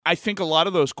I think a lot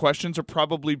of those questions are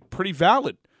probably pretty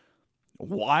valid.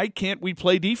 Why can't we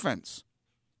play defense?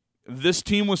 This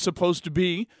team was supposed to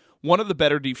be one of the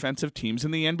better defensive teams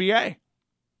in the NBA,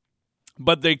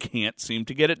 but they can't seem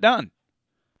to get it done.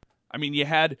 I mean, you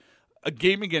had a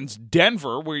game against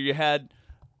Denver where you had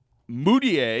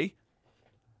Moutier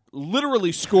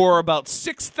literally score about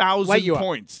 6,000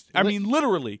 points. I mean,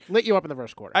 literally. Lit you up in the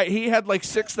first quarter. He had like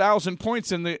 6,000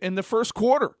 points in the first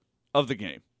quarter of the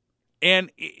game.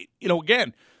 And,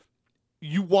 again,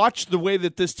 you watch the way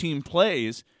that this team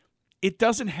plays, it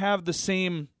doesn't have the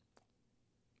same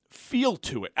feel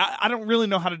to it. I don't really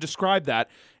know how to describe that.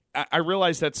 I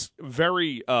realize that's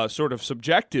very sort of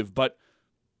subjective, but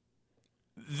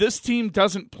this team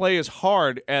doesn't play as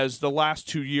hard as the last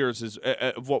 2 years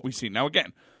of what we've seen. Now,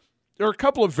 again, there are a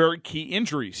couple of very key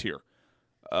injuries here,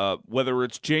 whether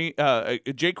it's Jay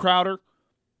Crowder,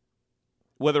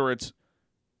 whether it's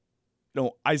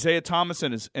Isaiah Thomas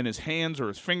and his hands or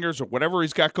his fingers or whatever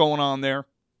he's got going on there,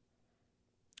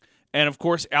 and, of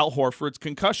course, Al Horford's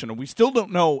concussion. And we still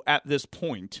don't know at this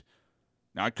point.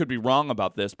 Now, I could be wrong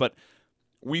about this, but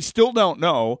we still don't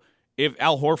know if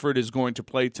Al Horford is going to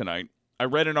play tonight. I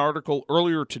read an article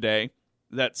earlier today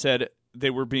that said they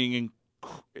were being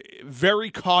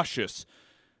very cautious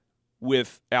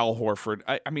with Al Horford.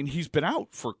 I mean, he's been out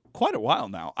for quite a while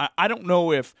now. I don't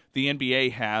know if the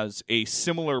NBA has a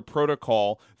similar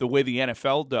protocol the way the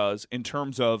NFL does in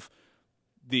terms of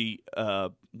the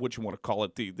what you want to call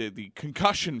it, the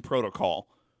concussion protocol.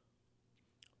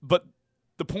 But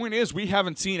the point is, we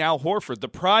haven't seen Al Horford, the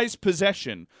prized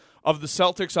possession of the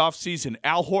Celtics offseason.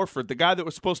 Al Horford, the guy that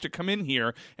was supposed to come in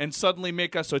here and suddenly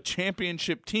make us a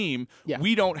championship team,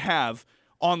 we don't have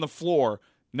on the floor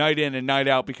night in and night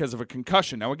out because of a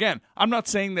concussion. Now, again, I'm not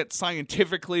saying that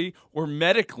scientifically or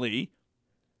medically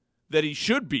that he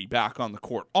should be back on the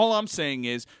court. All I'm saying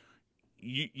is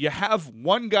you have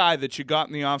one guy that you got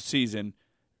in the offseason,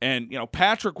 and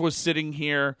Patrick was sitting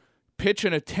here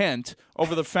pitching a tent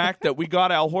over the fact that we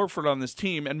got Al Horford on this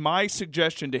team, and my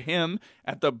suggestion to him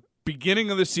at the beginning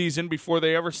of the season, before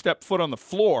they ever stepped foot on the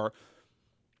floor,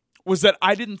 was that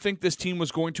I didn't think this team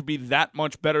was going to be that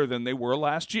much better than they were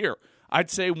last year. I'd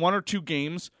say 1 or 2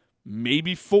 games,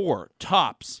 maybe 4,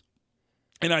 tops.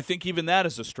 And I think even that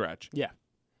is a stretch. Yeah.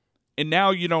 And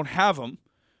now you don't have him.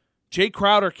 Jay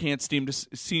Crowder can't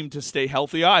seem to stay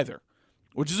healthy either,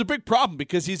 which is a big problem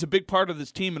because he's a big part of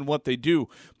this team and what they do.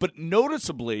 But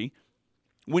noticeably,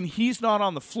 when he's not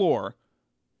on the floor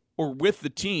or with the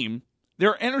team,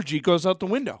 their energy goes out the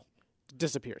window.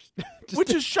 Disappears.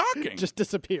 Which is shocking. Just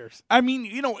disappears. I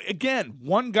mean, again,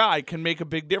 one guy can make a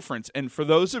big difference. And for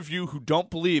those of you who don't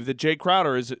believe that Jay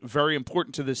Crowder is very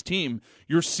important to this team,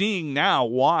 you're seeing now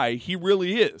why he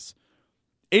really is.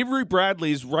 Avery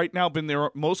Bradley's right now been their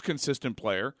most consistent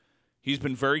player. He's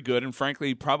been very good, and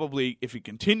frankly, probably, if he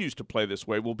continues to play this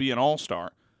way, will be an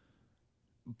all-star.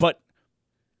 But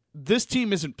this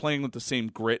team isn't playing with the same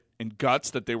grit and guts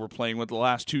that they were playing with the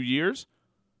last 2 years.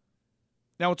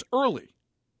 Now, it's early.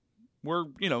 We're,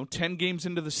 10 games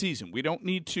into the season. We don't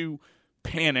need to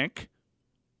panic.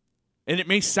 And it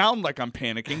may sound like I'm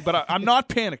panicking, but I'm not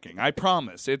panicking. I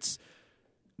promise. It's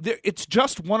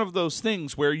just one of those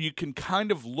things where you can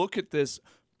kind of look at this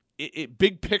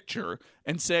big picture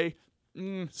and say,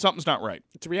 something's not right.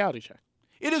 It's a reality check.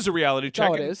 It is a reality check.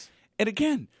 Oh, it is. And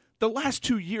again, the last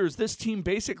 2 years, this team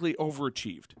basically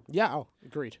overachieved. Yeah,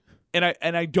 agreed. And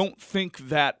I don't think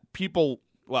that people,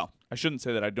 well, I shouldn't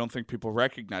say that I don't think people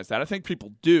recognize that. I think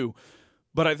people do.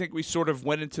 But I think we sort of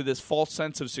went into this false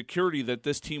sense of security that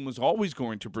this team was always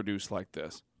going to produce like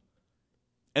this.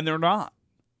 And they're not.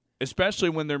 Especially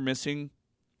when they're missing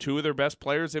 2 of their best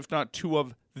players, if not 2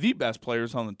 of the best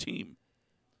players on the team.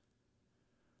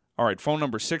 All right, phone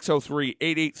number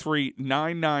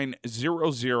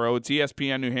 603-883-9900. It's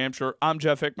ESPN New Hampshire. I'm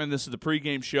Jeff Hickman. This is the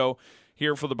pregame show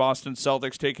here for the Boston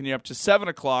Celtics, taking you up to 7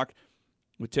 o'clock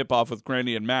with tip-off with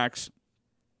Grandy and Max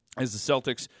as the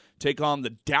Celtics take on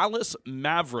the Dallas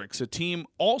Mavericks, a team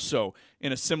also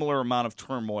in a similar amount of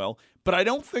turmoil. But I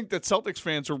don't think that Celtics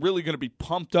fans are really going to be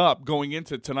pumped up going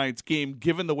into tonight's game,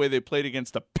 given the way they played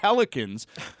against the Pelicans,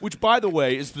 which, by the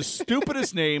way, is the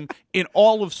stupidest name in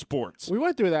all of sports. We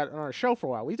went through that on our show for a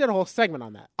while. We did a whole segment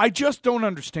on that. I just don't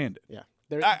understand it. Yeah.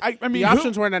 I mean, the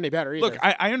options weren't any better either. Look,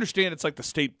 I understand it's like the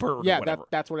state bird or whatever.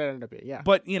 That's what it ended up being, yeah.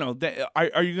 But,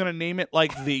 are you going to name it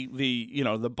like the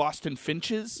Boston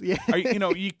Finches? Yeah.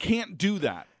 You can't do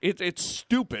that. It's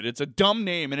stupid. It's a dumb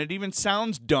name, and it even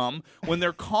sounds dumb when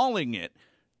they're calling it.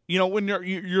 When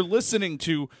you're listening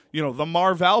to, the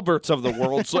Marv Alberts of the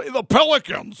world say the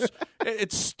Pelicans.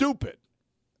 It's stupid.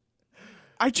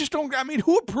 I just don't,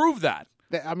 who approved that?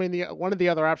 I mean, one of the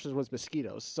other options was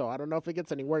mosquitoes, so I don't know if it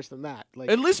gets any worse than that. Like,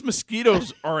 At least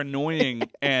mosquitoes are annoying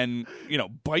and,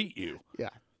 bite you. yeah.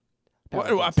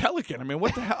 A pelican. I mean,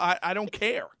 what the hell? I don't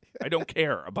care. I don't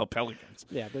care about pelicans.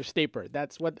 Yeah, they're state bird.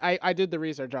 That's what I did the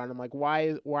research on. I'm like,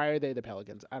 why are they the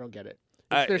pelicans? I don't get it.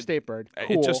 It's their state bird.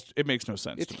 Cool. It makes no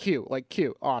sense. It's cute. Like,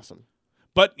 cute. Awesome.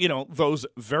 But, those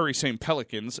very same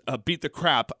Pelicans beat the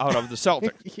crap out of the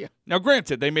Celtics. Yeah. Now,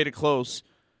 granted, they made it close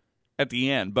at the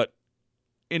end, but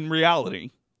in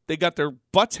reality, they got their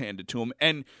butts handed to them.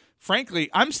 And frankly,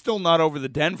 I'm still not over the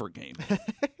Denver game.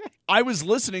 I was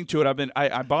listening to it.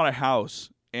 I bought a house,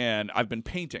 and I've been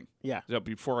painting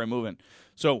before I move in.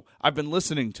 So I've been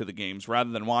listening to the games rather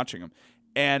than watching them.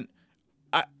 And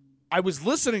I was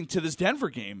listening to this Denver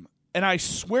game. And I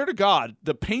swear to God,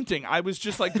 the painting, I was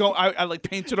just like, I like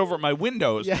painted over my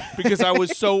windows because I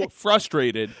was so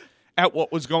frustrated at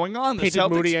what was going on. The Painted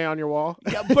Celtics, Moody on your wall.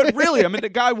 Yeah, but really, I mean, the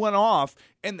guy went off,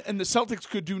 and the Celtics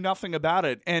could do nothing about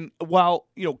it. And while,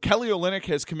 Kelly Olynyk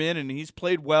has come in and he's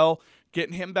played well,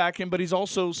 getting him back in, but he's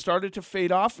also started to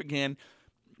fade off again.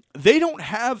 They don't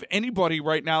have anybody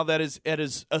right now that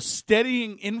is a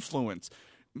steadying influence.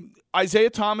 Isaiah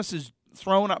Thomas is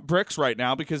throwing up bricks right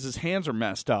now because his hands are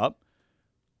messed up.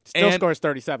 Still scores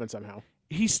 37 somehow.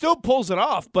 He still pulls it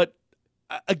off, but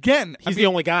again, he's the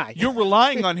only guy. You're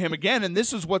relying on him again, and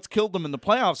this is what's killed them in the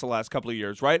playoffs the last couple of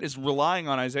years, right? Is relying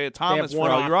on Isaiah Thomas for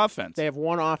all your offense. They have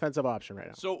one offensive option right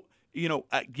now. So,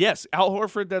 yes, Al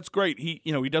Horford, that's great. He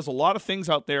does a lot of things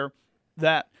out there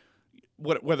that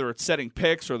whether it's setting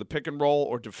picks or the pick and roll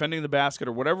or defending the basket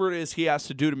or whatever it is he has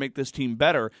to do to make this team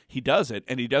better, he does it,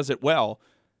 and he does it well.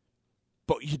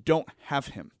 But you don't have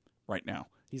him right now.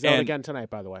 He's out again tonight,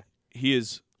 by the way. He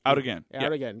is out again.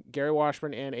 Out again. Gary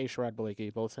Washburn and Sherrod Blakey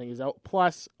both saying he's out.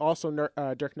 Plus, also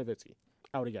Dirk Nowitzki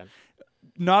out again.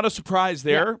 Not a surprise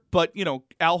there, but,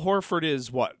 Al Horford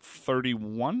is,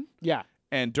 31? Yeah.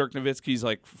 And Dirk Nowitzki's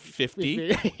like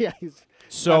 50? Yeah, he's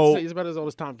about as old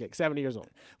as Tom Gig, 70 years old.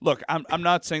 Look, I'm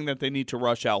not saying that they need to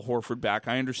rush Al Horford back.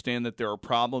 I understand that there are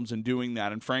problems in doing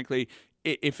that, and frankly,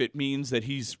 if it means that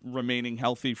he's remaining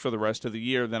healthy for the rest of the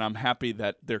year, then I'm happy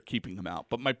that they're keeping him out.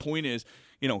 But my point is,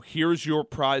 here's your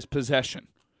prized possession.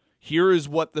 Here is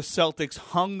what the Celtics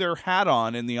hung their hat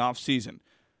on in the offseason.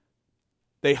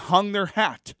 They hung their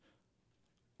hat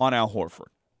on Al Horford.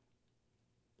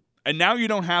 And now you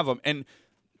don't have him. And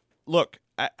look,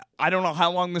 I don't know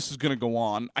how long this is going to go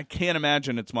on. I can't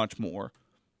imagine it's much more.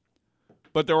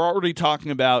 But they're already talking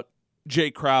about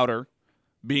Jay Crowder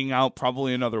being out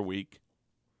probably another week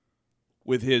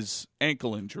with his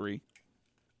ankle injury,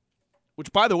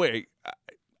 which, by the way,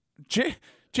 Jay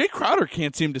Crowder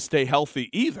can't seem to stay healthy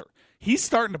either. He's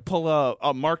starting to pull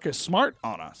a Marcus Smart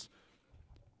on us,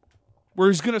 where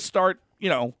he's going to start,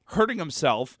 hurting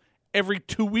himself every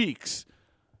 2 weeks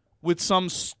with some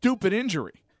stupid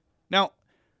injury. Now,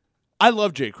 I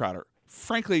love Jay Crowder.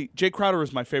 Frankly, Jay Crowder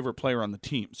is my favorite player on the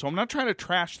team, so I'm not trying to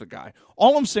trash the guy.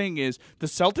 All I'm saying is the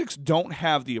Celtics don't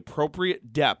have the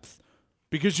appropriate depth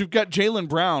because you've got Jaylen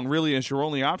Brown really as your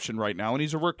only option right now, and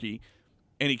he's a rookie,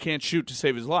 and he can't shoot to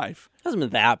save his life. Hasn't been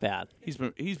that bad. He's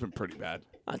been pretty bad.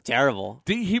 Not terrible.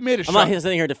 He made a shot. I'm not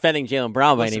sitting here defending Jaylen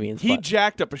Brown by any means. He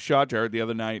jacked up a shot, Jared, the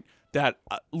other night that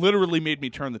literally made me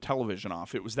turn the television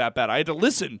off. It was that bad. I had to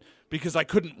listen because I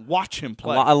couldn't watch him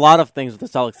play. A lot of things with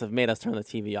the Celtics have made us turn the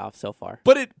TV off so far.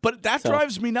 But that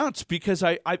drives me nuts because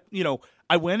I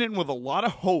went in with a lot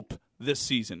of hope this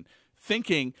season,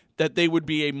 thinking that they would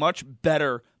be a much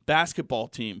better basketball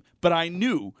team. But I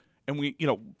knew, and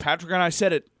Patrick and I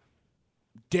said it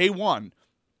day one,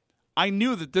 I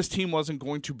knew that this team wasn't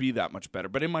going to be that much better.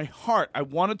 But in my heart, I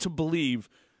wanted to believe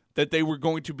that they were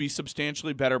going to be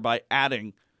substantially better by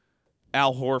adding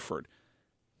Al Horford.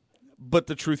 But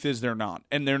the truth is they're not.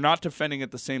 And they're not defending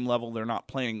at the same level. They're not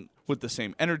playing with the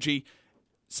same energy.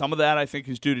 Some of that, I think,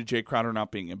 is due to Jay Crowder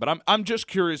not being in. But I'm just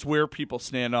curious where people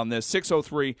stand on this.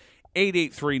 603-883-9900,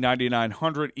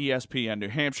 ESPN New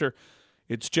Hampshire.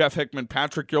 It's Jeff Hickman.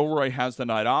 Patrick Gilroy has the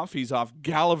night off. He's off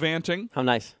gallivanting. How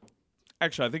nice.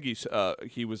 Actually, I think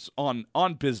he was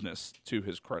on business, to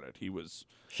his credit. He was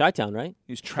Chi-Town, right?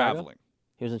 He's Chicago? traveling.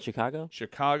 He was in Chicago?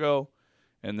 Chicago,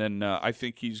 and then I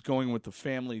think he's going with the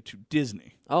family to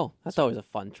Disney. Oh, that's always a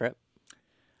fun trip.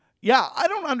 Yeah, I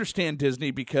don't understand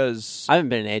Disney because I haven't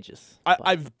been in ages.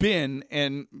 I've been,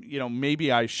 and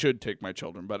maybe I should take my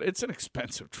children, but it's an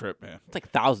expensive trip, man. It's like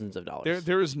thousands of dollars.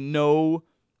 There is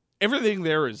everything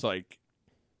there is like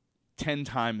 10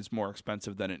 times more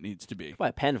expensive than it needs to be. Buy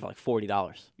a pen for like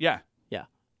 $40. Yeah. Yeah.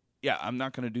 Yeah, I'm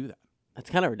not going to do that. That's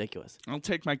kind of ridiculous. I'll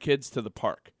take my kids to the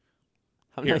park.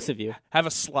 How nice of you. Have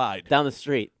a slide. Down the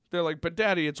street. They're like, but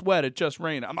Daddy, it's wet. It just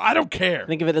rained. I don't care.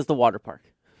 Think of it as the water park.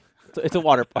 It's a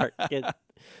water park.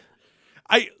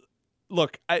 The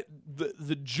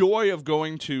joy of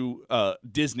going to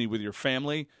Disney with your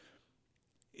family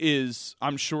is,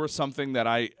 I'm sure, something that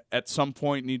I at some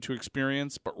point need to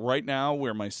experience. But right now,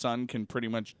 where my son can pretty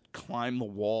much climb the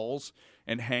walls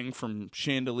and hang from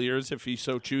chandeliers if he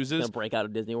so chooses, gonna break out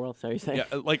of Disney World. So you're saying?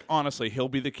 Yeah, like honestly, he'll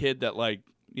be the kid that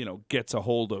gets a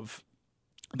hold of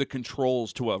the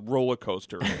controls to a roller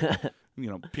coaster. And,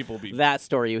 people be that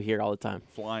story you hear all the time,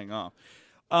 flying off.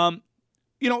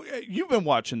 You've been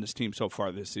watching this team so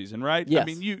far this season, right? Yes. I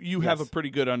mean, you have a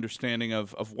pretty good understanding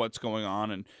of what's going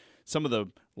on and some of the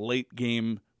late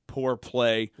game poor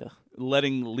play,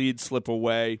 letting leads slip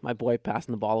away. My boy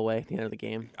passing the ball away at the end of the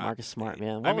game. Marcus Smart,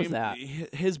 man. What was that?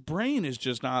 His brain is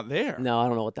just not there. No, I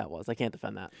don't know what that was. I can't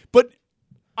defend that. But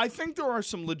I think there are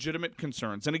some legitimate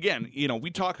concerns. And again,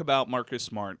 we talk about Marcus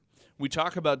Smart. We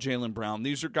talk about Jaylen Brown.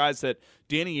 These are guys that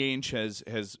Danny Ainge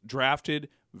has drafted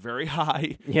very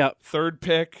high. Yep. 3rd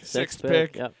pick, 6th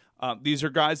pick. Yep. These are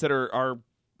guys that are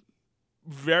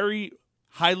very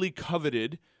highly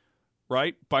coveted,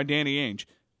 right, by Danny Ainge.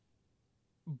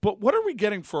 But what are we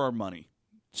getting for our money,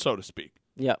 so to speak?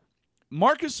 Yep.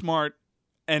 Marcus Smart,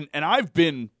 and I've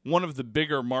been one of the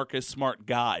bigger Marcus Smart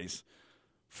guys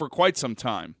for quite some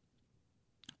time.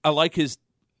 I like his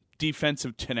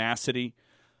defensive tenacity.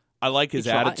 I like his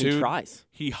attitude. He tries.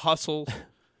 He hustles.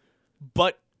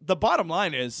 But the bottom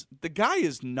line is the guy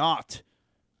is not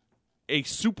a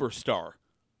superstar,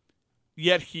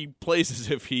 yet he plays as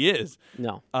if he is.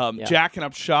 No. Jacking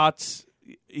up shots.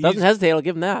 Doesn't hesitate. I'll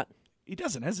give him that. He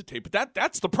doesn't hesitate, but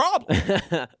that's the problem.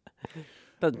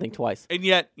 Doesn't think twice. And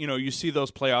yet, you see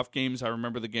those playoff games. I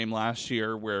remember the game last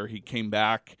year where he came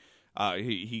back.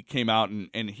 He came out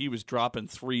and he was dropping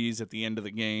threes at the end of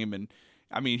the game. And,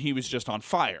 I mean, he was just on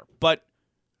fire. But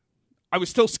I was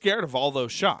still scared of all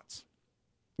those shots.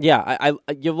 Yeah,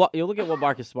 you look at what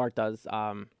Marcus Smart does.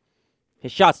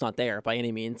 His shot's not there by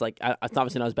any means. Like, it's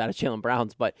obviously not as bad as Jaylen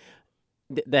Brown's, but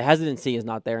the hesitancy is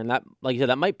not there, and that, like you said,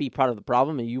 that might be part of the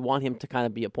problem. And you want him to kind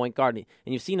of be a point guard, and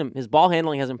you've seen him. His ball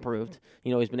handling has improved.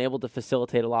 He's been able to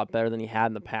facilitate a lot better than he had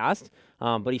in the past.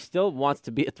 But he still wants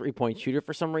to be a 3-point shooter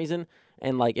for some reason.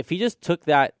 And like, if he just took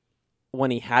that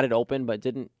when he had it open, but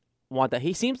didn't want that,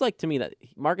 he seems like to me that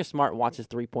Marcus Smart wants his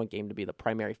 3-point game to be the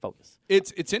primary focus.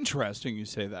 It's interesting you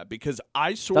say that because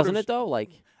doesn't it though? Like,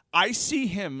 I see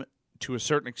him to a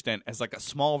certain extent as like a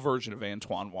small version of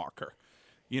Antoine Walker.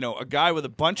 A guy with a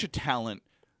bunch of talent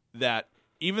that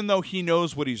even though he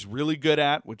knows what he's really good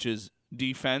at, which is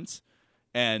defense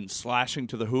and slashing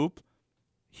to the hoop,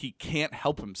 he can't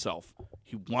help himself.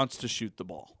 He wants to shoot the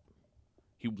ball.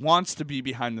 He wants to be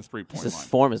behind the 3-point line. His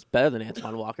form is better than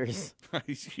Antoine Walker's.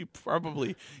 he's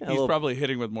probably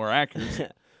hitting with more accuracy.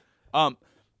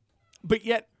 But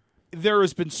yet there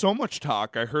has been so much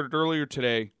talk. I heard it earlier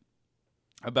today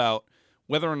about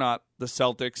whether or not the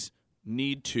Celtics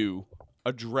need to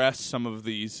address some of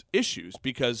these issues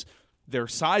because their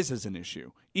size is an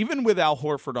issue. Even with Al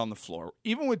Horford on the floor,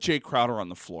 even with Jay Crowder on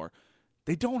the floor,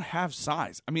 they don't have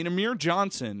size. I mean, Amir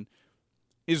Johnson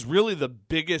is really the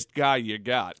biggest guy you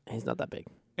got. He's not that big.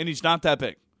 And he's not that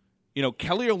big.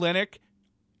 Kelly Olynyk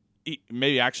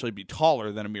may actually be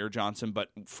taller than Amir Johnson, but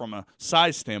from a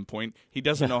size standpoint, he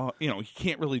doesn't know, he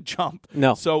can't really jump.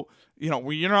 No. So,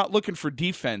 you're not looking for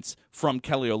defense from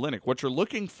Kelly Olynyk. What you're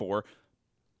looking for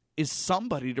is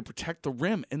somebody to protect the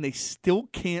rim, and they still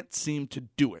can't seem to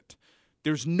do it.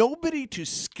 There's nobody to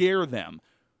scare them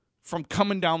from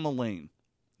coming down the lane.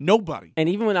 Nobody. And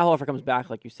even when Al Horford comes back,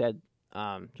 like you said,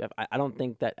 Jeff, I don't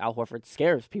think that Al Horford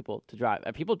scares people to drive.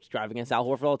 People drive against Al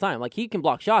Horford all the time. Like, he can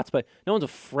block shots, but no one's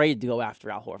afraid to go after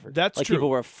Al Horford. That's like true. People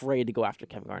were afraid to go after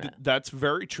Kevin Garnett. That's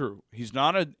very true. He's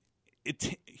not an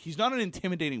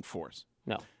intimidating force.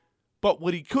 No. But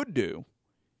what he could do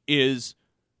is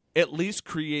at least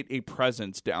create a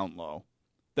presence down low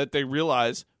that they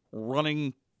realize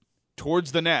running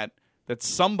towards the net that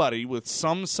somebody with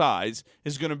some size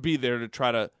is going to be there to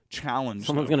try to challenge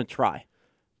Someone's going to try.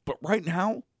 But right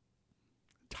now,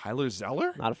 Tyler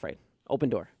Zeller? Not afraid. Open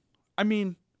door. I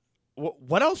mean,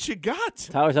 what else you got?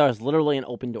 Tyler Zeller is literally an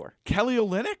open door. Kelly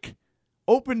Olynyk?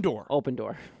 Open door. Open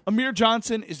door. Amir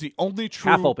Johnson is the only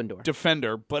true half open door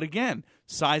defender. But again,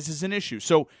 size is an issue.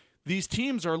 So these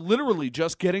teams are literally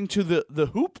just getting to the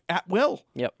hoop at will.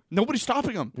 Yep. Nobody's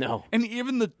stopping them. No. And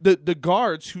even the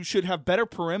guards who should have better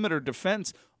perimeter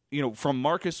defense, from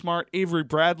Marcus Smart, Avery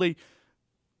Bradley,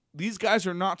 these guys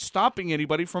are not stopping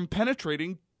anybody from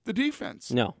penetrating the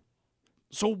defense. No.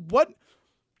 So what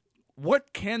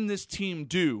can this team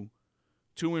do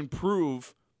to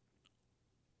improve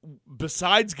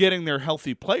besides getting their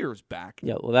healthy players back.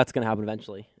 Yeah, well, that's going to happen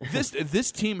eventually.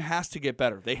 This team has to get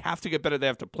better. They have to get better. They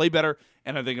have to play better,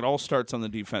 and I think it all starts on the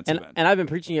defensive end. And I've been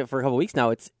preaching it for a couple of weeks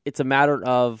now. It's a matter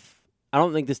of, I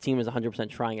don't think this team is 100%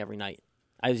 trying every night.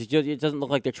 It doesn't look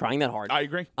like they're trying that hard. I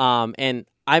agree. And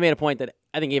I made a point that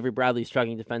I think Avery Bradley is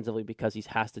struggling defensively because he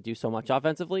has to do so much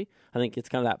offensively. I think it's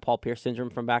kind of that Paul Pierce syndrome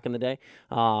from back in the day.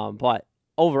 But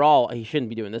overall, he shouldn't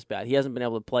be doing this bad. He hasn't been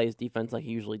able to play his defense like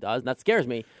he usually does, and that scares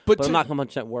me. But I'm not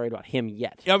 100% worried about him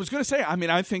yet. Yeah, I was going to say,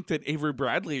 I think that Avery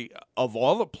Bradley, of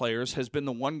all the players, has been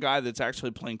the one guy that's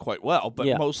actually playing quite well, but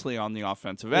mostly on the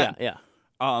offensive end. Yeah.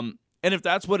 And if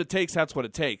that's what it takes, that's what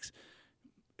it takes.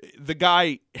 The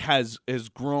guy has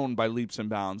grown by leaps and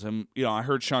bounds. And, I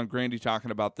heard Sean Grandy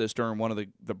talking about this during one of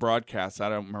the broadcasts. I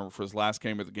don't remember if it was last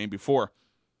game or the game before.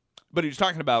 But he was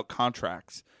talking about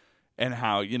contracts and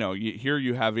how, here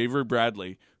you have Avery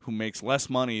Bradley, who makes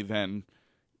less money than,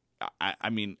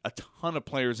 a ton of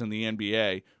players in the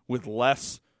NBA with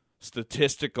less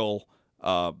statistical,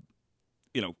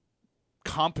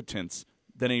 competence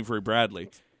than Avery Bradley.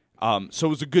 So it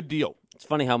was a good deal. It's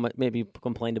funny how much maybe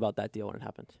complained about that deal when it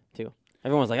happened, too.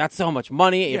 Everyone was like, that's so much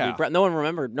money. Yeah. No one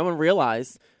remembered. No one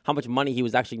realized how much money he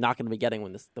was actually not going to be getting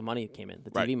when the money came in,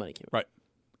 the TV money came in. Right.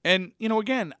 And,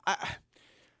 again,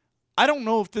 I don't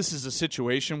know if this is a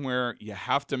situation where you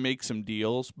have to make some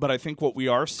deals, but I think what we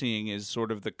are seeing is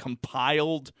sort of the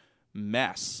compiled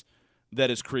mess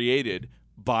that is created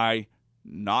by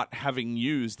not having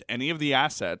used any of the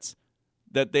assets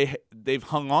that they've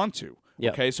hung on to.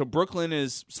 Yep. Okay, so Brooklyn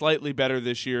is slightly better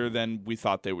this year than we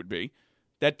thought they would be.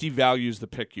 That devalues the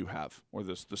pick you have, or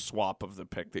the swap of the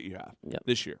pick that you have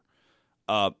this year.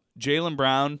 Jaylen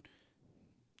Brown,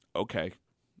 okay.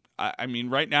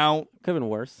 Right now... Could have been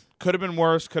worse. Could have been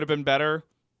worse. Could have been better.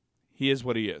 He is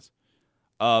what he is.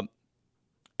 And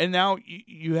now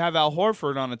you have Al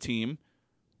Horford on a team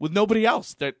with nobody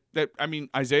else.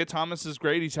 Isaiah Thomas is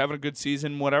great. He's having a good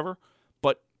season, whatever.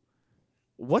 But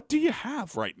what do you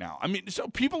have right now? So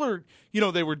people are,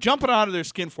 they were jumping out of their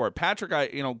skin for it. Patrick,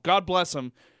 God bless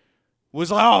him, was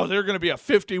like, they're going to be a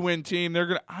 50-win team.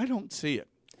 I don't see it.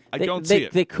 I don't see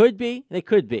it. They could be. They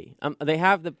could be. I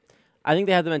think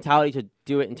they have the mentality to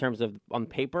do it in terms of, on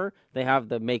paper, they have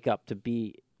the makeup to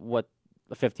be what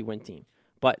a 50-win team.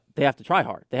 But they have to try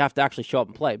hard. They have to actually show up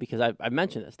and play, because I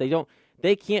mentioned this. They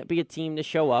can't be a team to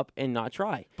show up and not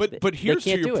try. But here's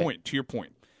to your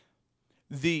point.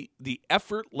 The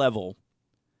effort level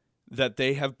that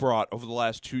they have brought over the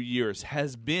last 2 years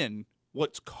has been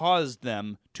what's caused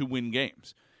them to win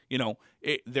games.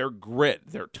 Their grit,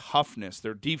 their toughness,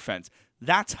 their defense,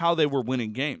 that's how they were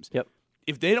winning games. Yep.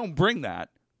 If they don't bring that,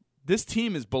 this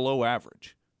team is below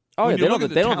average. Oh, yeah, they don't have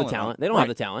the talent. They don't have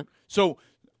the talent. So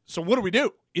what do we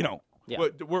do? We're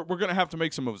going to have to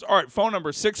make some moves. All right, phone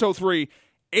number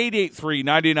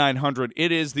 603-883-9900.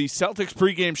 It is the Celtics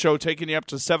pregame show taking you up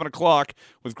to 7 o'clock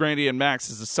with Grandy and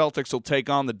Max as the Celtics will take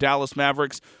on the Dallas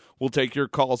Mavericks. We'll take your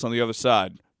calls on the other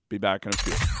side. Be back in a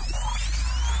few.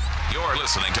 You're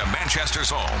listening to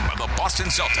Manchester's home of the Boston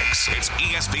Celtics. It's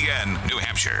ESPN New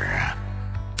Hampshire.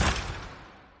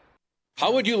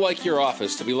 How would you like your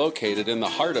office to be located in the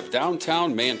heart of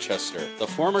downtown Manchester? The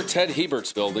former Ted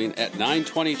Heberts building at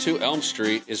 922 Elm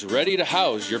Street is ready to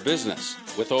house your business.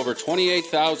 With over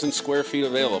 28,000 square feet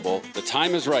available, the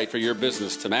time is right for your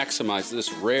business to maximize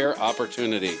this rare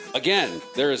opportunity. Again,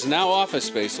 there is now office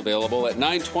space available at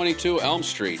 922 Elm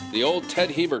Street, the old Ted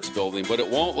Heberts building, but it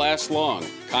won't last long.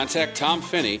 Contact Tom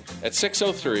Finney at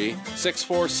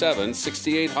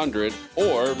 603-647-6800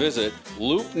 or visit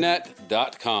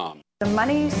loopnet.com. The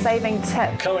money-saving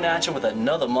tip. Coming at you with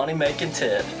another money-making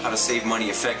tip. How to save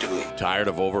money effectively. Tired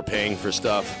of overpaying for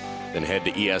stuff? Then head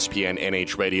to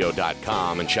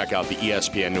ESPNNHradio.com and check out the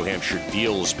ESPN New Hampshire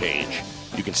deals page.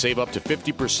 You can save up to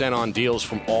 50% on deals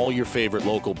from all your favorite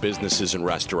local businesses and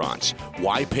restaurants.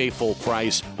 Why pay full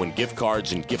price when gift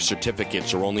cards and gift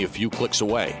certificates are only a few clicks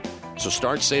away? So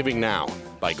start saving now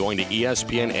by going to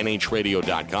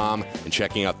ESPNNHradio.com and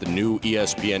checking out the new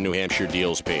ESPN New Hampshire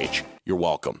deals page. You're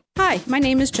welcome. Hi, my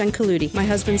name is Jen Kaludi. My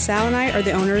husband Sal and I are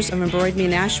the owners of Embroid Me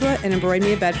in Nashua and Embroid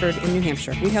Me of Bedford in New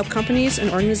Hampshire. We help companies and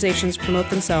organizations promote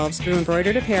themselves through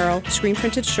embroidered apparel,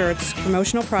 screen-printed shirts,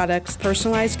 promotional products,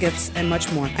 personalized gifts, and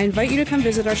much more. I invite you to come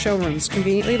visit our showrooms,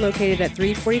 conveniently located at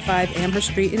 345 Amherst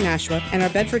Street in Nashua, and our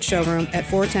Bedford showroom at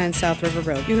 410 South River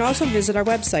Road. You can also visit our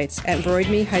websites at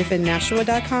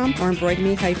embroidme-nashua.com or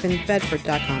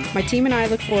embroidme-bedford.com. My team and I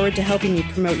look forward to helping you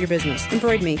promote your business.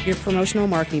 Embroid Me, your promotional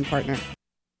marketing partner.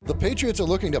 The Patriots are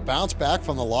looking to bounce back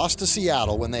from the loss to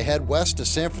Seattle when they head west to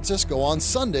San Francisco on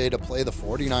Sunday to play the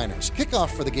 49ers.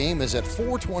 Kickoff for the game is at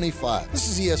 4:25. This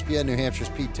is ESPN New Hampshire's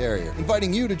Pete Terrier,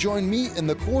 inviting you to join me and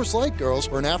the Coors Light Girls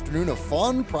for an afternoon of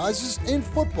fun, prizes, and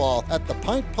football at the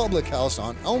Pint Public House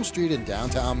on Elm Street in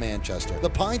downtown Manchester.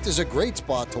 The Pint is a great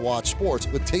spot to watch sports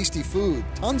with tasty food,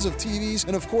 tons of TVs,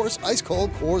 and of course,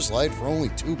 ice-cold Coors Light for only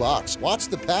 $2. Watch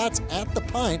the Pats at the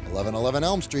Pint, 1111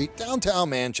 Elm Street,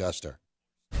 downtown Manchester.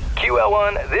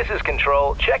 QL1, this is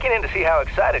Control, checking in to see how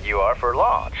excited you are for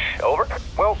launch. Over?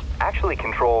 Well, actually,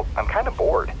 Control, I'm kind of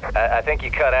bored. I think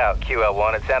you cut out,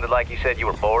 QL1. It sounded like you said you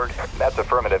were bored. That's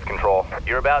affirmative, Control.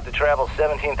 You're about to travel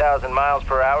 17,000 miles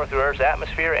per hour through Earth's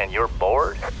atmosphere, and you're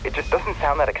bored? It just doesn't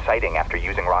sound that exciting after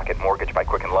using Rocket Mortgage by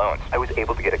Quicken Loans. I was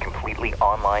able to get a completely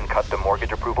online custom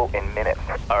mortgage approval in minutes.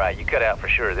 All right, you cut out for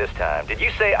sure this time. Did you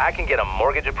say I can get a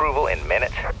mortgage approval in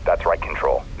minutes? That's right,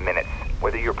 Control. Minutes.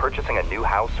 Whether you're purchasing a new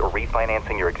house or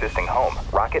refinancing your existing home,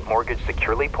 Rocket Mortgage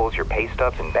securely pulls your pay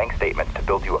stubs and bank statements to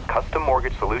build you a custom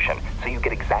mortgage solution so you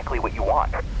get exactly what you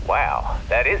want. Wow,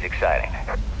 that is exciting.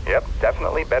 Yep,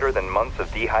 definitely better than months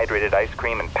of dehydrated ice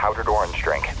cream and powdered orange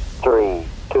drink. 3,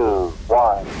 2,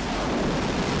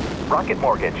 1. Rocket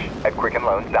Mortgage at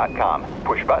QuickenLoans.com.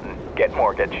 Push button, get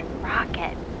mortgage.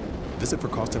 Rocket. Visit for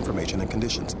cost information and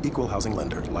conditions. Equal housing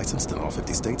lender. Licensed in all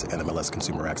 50 states.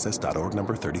 NMLSConsumerAccess.org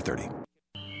number 3030.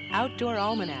 Outdoor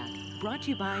Almanac, brought to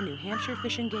you by New Hampshire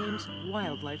Fish and Game's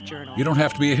Wildlife Journal. You don't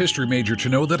have to be a history major to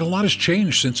know that a lot has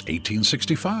changed since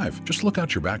 1865. Just look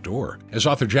out your back door. As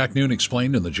author Jack Noon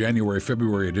explained in the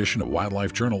January-February edition of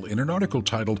Wildlife Journal in an article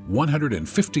titled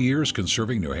 150 Years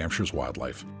Conserving New Hampshire's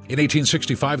Wildlife. In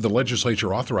 1865, the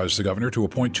legislature authorized the governor to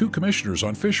appoint 2 commissioners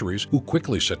on fisheries who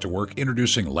quickly set to work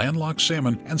introducing landlocked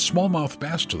salmon and smallmouth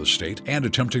bass to the state and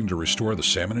attempting to restore the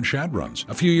salmon and shad runs.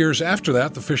 A few years after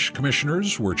that, the fish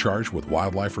commissioners were charged with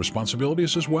wildlife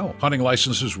responsibilities as well. Hunting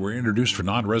licenses were introduced for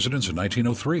non-residents in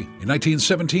 1903. In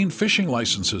 1917, fishing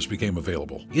licenses became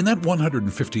available. In that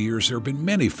 150 years, there have been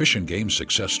many fish and game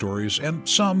success stories and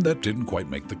some that didn't quite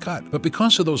make the cut. But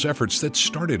because of those efforts that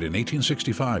started in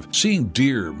 1865, seeing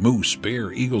deer, moose,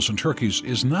 bear, eagles, and turkeys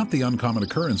is not the uncommon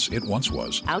occurrence it once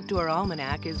was. Outdoor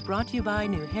Almanac is brought to you by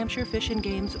New Hampshire Fish and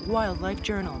Game's Wildlife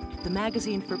Journal, the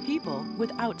magazine for people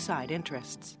with outside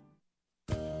interests.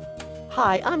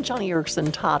 Hi, I'm Johnny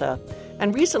Erickson Tata,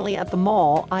 and recently at the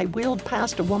mall, I wheeled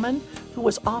past a woman who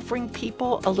was offering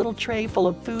people a little tray full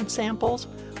of food samples,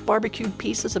 barbecued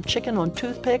pieces of chicken on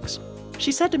toothpicks.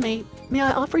 She said to me, "May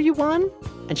I offer you one?"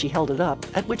 And she held it up,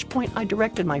 at which point I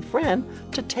directed my friend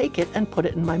to take it and put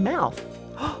it in my mouth.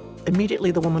 Immediately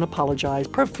the woman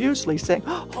apologized, profusely saying,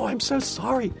 "Oh, I'm so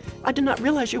sorry. I did not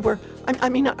realize you were, I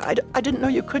didn't know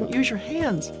you couldn't use your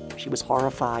hands." She was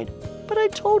horrified. But I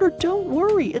told her, "Don't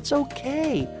worry, it's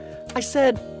okay." I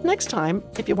said, "Next time,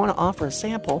 if you want to offer a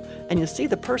sample and you see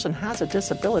the person has a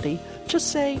disability,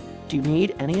 just say, 'Do you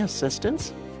need any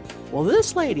assistance?'" Well,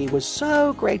 this lady was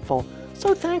so grateful,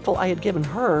 so thankful I had given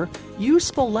her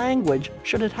useful language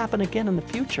should it happen again in the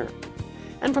future.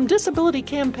 And from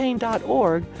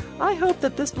DisabilityCampaign.org, I hope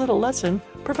that this little lesson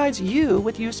provides you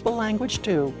with useful language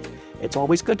too. It's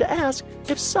always good to ask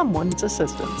if someone needs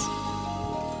assistance.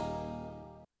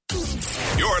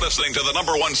 You're listening to the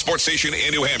number one sports station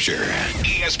in New Hampshire,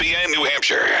 ESPN New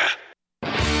Hampshire.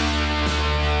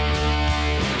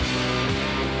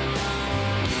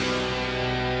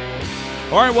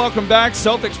 All right, welcome back.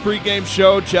 Celtics pregame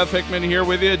show. Jeff Hickman here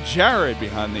with you. Jared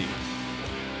behind the...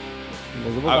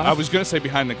 I was going to say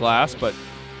behind the glass, but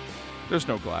there's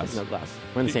no glass. There's no glass.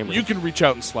 We're in the same room. You can reach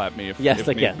out and slap me if I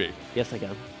need can. be. Yes, I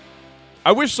can.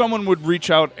 I wish someone would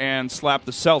reach out and slap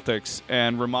the Celtics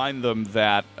and remind them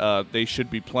that they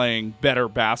should be playing better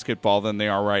basketball than they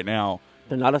are right now.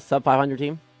 They're not a sub-500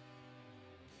 team?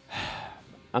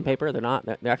 On paper, they're not.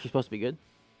 They're actually supposed to be good.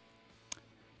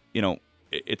 You know,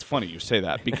 it's funny you say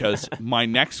that because my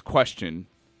next question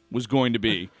was going to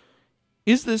be,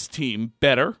 is this team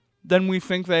better than we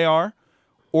think they are,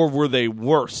 or were they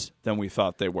worse than we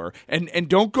thought they were? And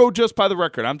don't go just by the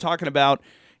record. I'm talking about,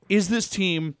 is this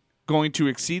team going to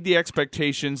exceed the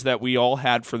expectations that we all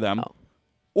had for them,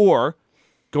 or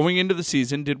going into the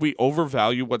season, did we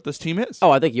overvalue what this team is?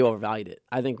 Oh, I think you overvalued it.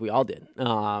 I think we all did.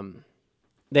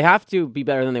 They have to be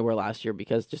better than they were last year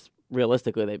because just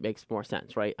realistically, that makes more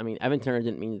sense, right? I mean, Evan Turner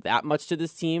didn't mean that much to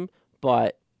this team,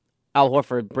 but Al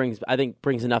Horford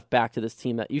brings enough back to this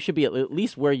team that you should be at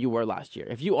least where you were last year.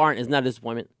 If you aren't, isn't that a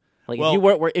disappointment? Like,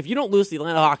 if you don't lose the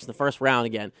Atlanta Hawks in the first round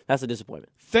again, that's a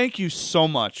disappointment. Thank you so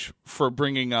much for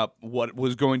bringing up what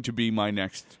was going to be my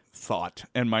next thought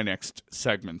and my next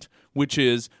segment, which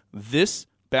is this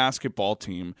basketball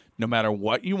team, no matter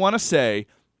what you want to say,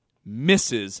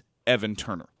 misses Evan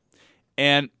Turner.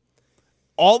 And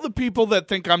all the people that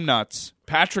think I'm nuts,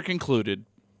 Patrick included,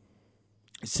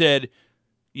 said,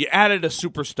 you added a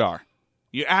superstar.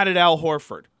 You added Al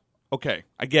Horford. Okay,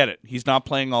 I get it. He's not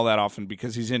playing all that often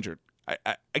because he's injured.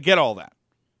 I get all that.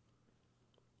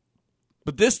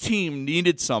 But this team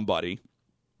needed somebody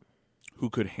who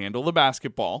could handle the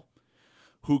basketball,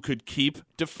 who could keep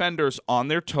defenders on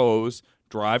their toes,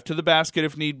 drive to the basket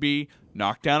if need be,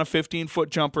 knock down a 15-foot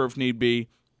jumper if need be,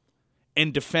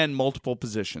 and defend multiple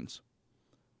positions.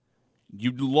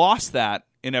 You lost that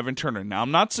in Evan Turner. Now,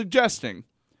 I'm not suggesting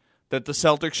that the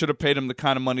Celtics should have paid him the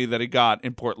kind of money that he got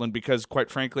in Portland because, quite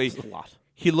frankly,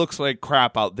 he looks like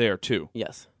crap out there, too.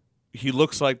 Yes. He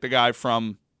looks like the guy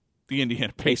from the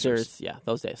Indiana Pacers. Yeah,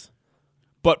 those days.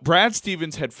 But Brad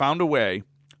Stevens had found a way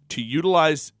to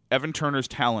utilize Evan Turner's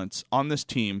talents on this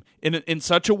team in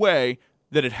such a way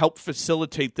that it helped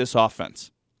facilitate this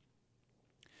offense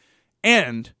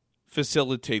and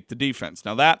facilitate the defense.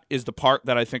 Now, that is the part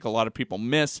that I think a lot of people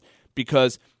miss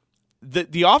because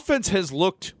the offense has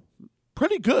looked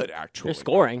pretty good, actually. They're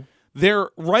scoring. They're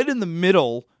right in the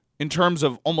middle in terms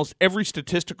of almost every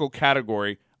statistical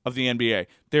category of the NBA.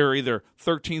 They're either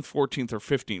 13th, 14th, or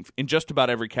 15th in just about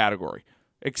every category,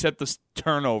 except the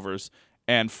turnovers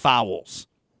and fouls.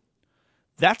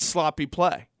 That's sloppy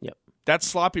play. Yep. That's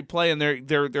sloppy play, and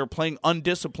they're playing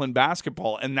undisciplined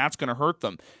basketball, and that's going to hurt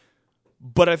them.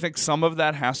 But I think some of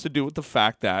that has to do with the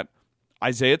fact that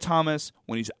Isaiah Thomas,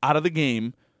 when he's out of the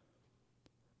game,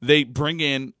 they bring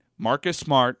in Marcus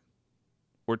Smart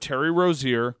or Terry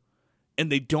Rozier,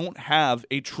 and they don't have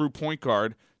a true point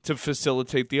guard to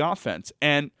facilitate the offense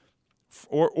and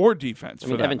or defense. I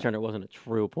mean, Evan Turner wasn't a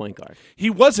true point guard. He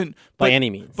wasn't by any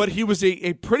means, but he was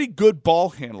a pretty good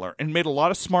ball handler and made a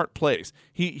lot of smart plays.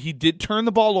 He did turn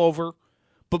the ball over,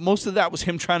 but most of that was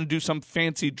him trying to do some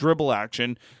fancy dribble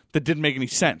action that didn't make any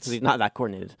sense. He's not that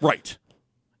coordinated, right?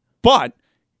 But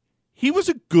he was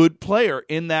a good player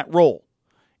in that role,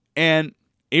 and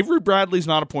Avery Bradley's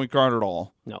not a point guard at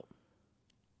all. No.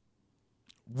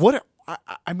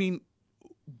 I mean,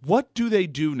 what do they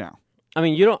do now?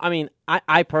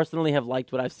 I personally have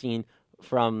liked what I've seen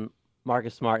from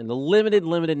Marcus Smart in the limited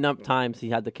times he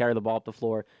had to carry the ball up the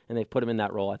floor, and they've put him in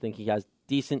that role. I think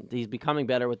he's becoming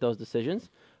better with those decisions,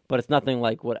 but it's nothing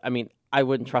like I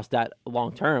wouldn't trust that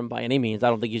long term by any means. I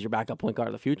don't think he's your backup point guard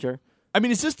of the future. I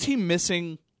mean, is this team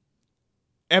missing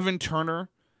Evan Turner,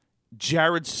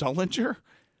 Jared Sullinger?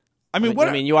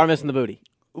 You are missing the booty.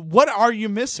 What are you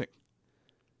missing?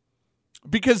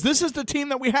 Because this is the team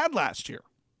that we had last year.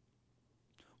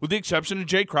 With the exception of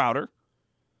Jay Crowder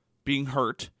being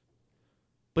hurt.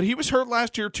 But he was hurt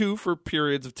last year, too, for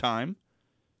periods of time.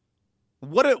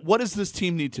 What does this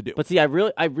team need to do? But see, I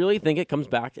really think it comes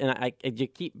back, and I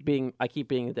keep being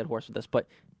a dead horse with this, but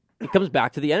it comes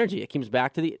back to the energy. It comes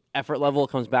back to the effort level.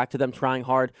 It comes back to them trying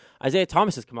hard. Isaiah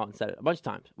Thomas has come out and said it a bunch of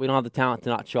times. We don't have the talent to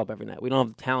not show up every night. We don't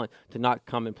have the talent to not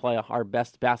come and play our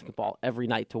best basketball every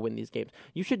night to win these games.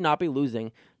 You should not be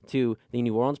losing to the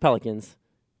New Orleans Pelicans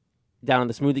down in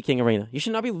the Smoothie King Arena. You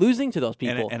should not be losing to those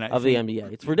people of the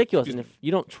NBA. It's ridiculous. And if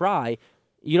you don't try,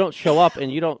 you don't show up,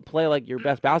 and you don't play like your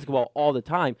best basketball all the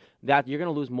time, that you're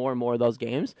going to lose more and more of those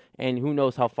games, and who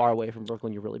knows how far away from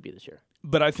Brooklyn you'll really be this year.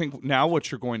 But I think now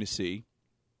what you're going to see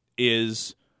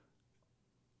is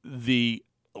the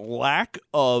lack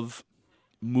of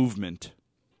movement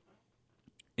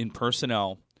in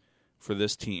personnel for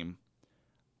this team,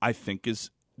 I think,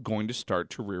 is going to start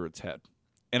to rear its head.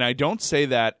 And I don't say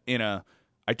that in a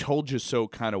I told you so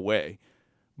kind of way,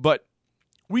 but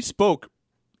we spoke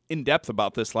in depth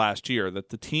about this last year, that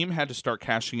the team had to start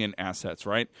cashing in assets,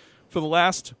 right? For the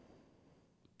last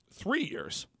 3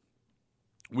 years,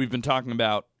 we've been talking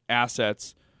about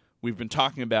assets. We've been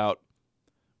talking about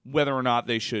whether or not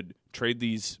they should trade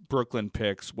these Brooklyn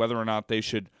picks, whether or not they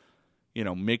should,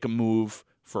 make a move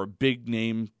for a big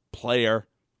name player.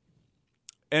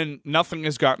 And nothing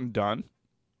has gotten done.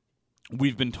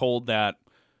 We've been told that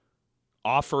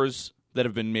offers that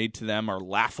have been made to them are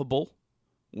laughable.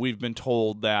 We've been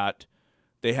told that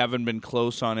they haven't been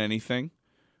close on anything.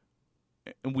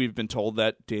 And we've been told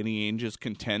that Danny Ainge is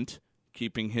content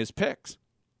keeping his picks.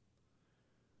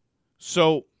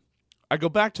 So I go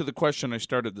back to the question I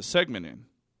started the segment in.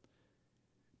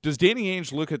 Does Danny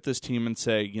Ainge look at this team and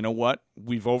say, you know what,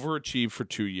 we've overachieved for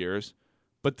 2 years,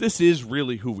 but this is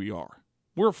really who we are.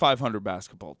 We're a 500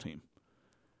 basketball team.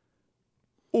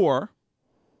 Or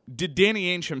did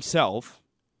Danny Ainge himself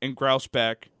and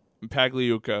Grousbeck and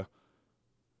Pagliuca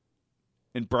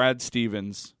and Brad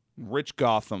Stevens, Rich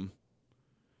Gotham,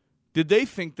 did they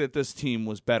think that this team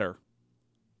was better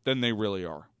than they really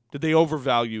are? Did they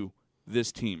overvalue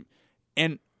this team.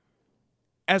 And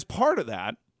as part of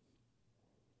that,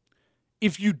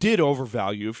 if you did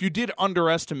overvalue, if you did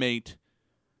underestimate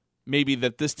maybe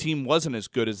that this team wasn't as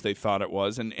good as they thought it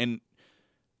was, and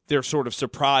they're sort of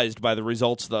surprised by the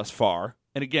results thus far,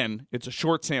 and again, it's a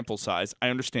short sample size, I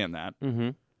understand that. Mm-hmm.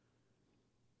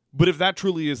 But if that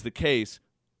truly is the case,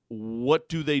 what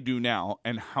do they do now,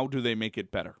 and how do they make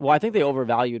it better? Well, I think they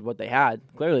overvalued what they had,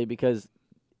 clearly, because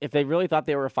if they really thought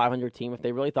they were a 500 team, if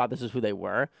they really thought this is who they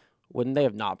were, wouldn't they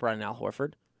have not brought in Al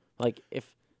Horford? Like,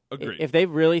 if they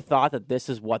really thought that this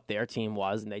is what their team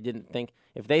was, and they didn't think,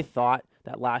 if they thought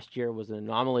that last year was an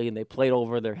anomaly and they played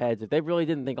over their heads, if they really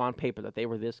didn't think on paper that they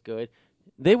were this good,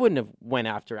 they wouldn't have went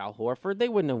after Al Horford. They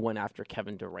wouldn't have went after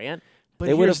Kevin Durant. But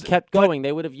they would have kept going.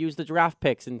 They would have used the draft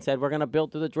picks and said, we're going to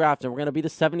build through the draft, and we're going to be the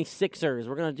 76ers.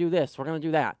 We're going to do this. We're going to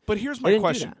do that. But here's my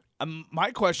question. My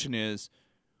question is,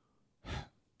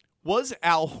 was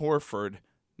Al Horford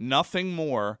nothing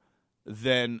more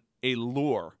than a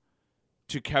lure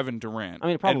to Kevin Durant? I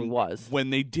mean, it probably was. When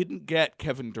they didn't get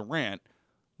Kevin Durant,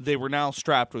 they were now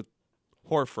strapped with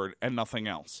Horford and nothing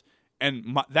else.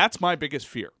 And that's my biggest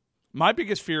fear. My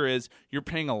biggest fear is you're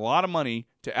paying a lot of money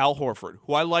to Al Horford,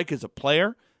 who I like as a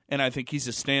player, and I think he's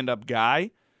a stand-up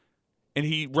guy, and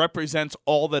he represents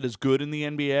all that is good in the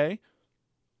NBA.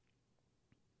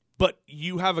 But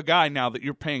you have a guy now that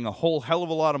you're paying a whole hell of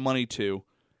a lot of money to,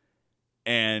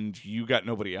 and you got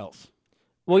nobody else.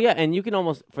 Well, yeah, and you can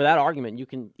almost, for that argument, you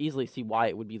can easily see why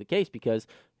it would be the case, because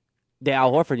the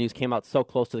Al Horford news came out so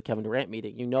close to the Kevin Durant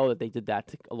meeting. You know that they did that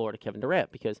to allure to Kevin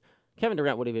Durant, because Kevin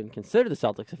Durant would have even considered the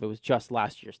Celtics if it was just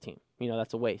last year's team. You know,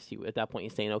 that's a waste. At that point,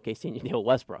 you're saying, okay, see, you deal with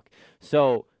Westbrook.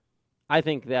 So I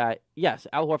think that, yes,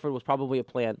 Al Horford was probably a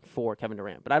plan for Kevin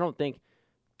Durant, but I don't think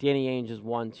Danny Ainge is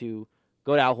one to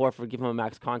go to Al Horford, give him a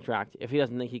max contract if he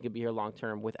doesn't think he could be here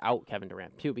long-term without Kevin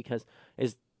Durant, too, because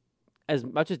as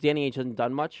much as Danny Ainge hasn't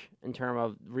done much in terms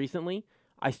of recently,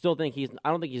 I don't think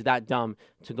he's that dumb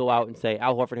to go out and say,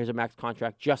 Al Horford, here's a max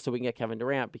contract just so we can get Kevin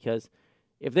Durant, because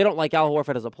if they don't like Al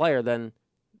Horford as a player, then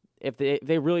if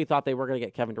they really thought they were going to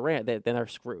get Kevin Durant, then they're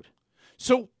screwed.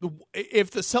 So if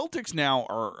the Celtics now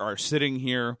are sitting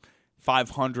here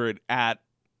 500 at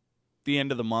the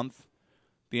end of the month,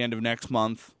 the end of next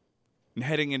month, and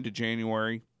heading into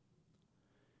January,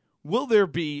 will there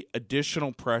be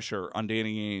additional pressure on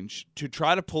Danny Ainge to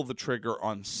try to pull the trigger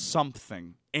on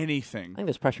something, anything? I think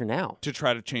there's pressure now to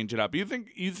try to change it up. You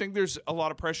think there's a lot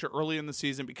of pressure early in the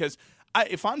season? Because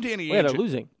if I'm Danny Ainge, they're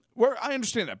losing. I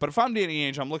understand that, but if I'm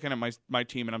Danny Ainge, I'm looking at my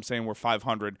team and I'm saying we're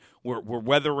 500. We're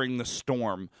weathering the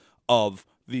storm of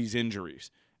these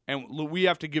injuries, and we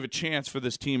have to give a chance for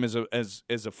this team as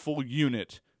a full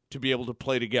unit to be able to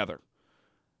play together.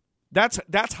 That's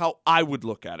how I would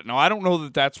look at it. Now, I don't know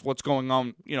that that's what's going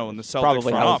on, in the Celtics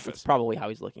front office. It's probably how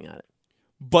he's looking at it.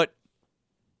 But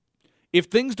if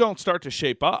things don't start to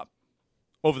shape up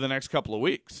over the next couple of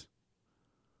weeks,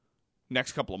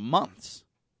 next couple of months,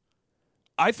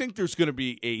 I think there's going to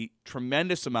be a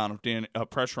tremendous amount of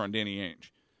pressure on Danny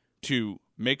Ainge to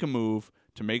make a move,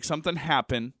 to make something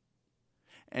happen,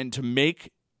 and to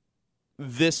make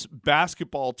this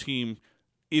basketball team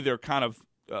either kind of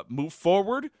move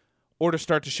forward or to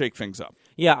start to shake things up.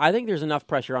 Yeah, I think there's enough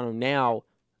pressure on him now,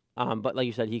 but like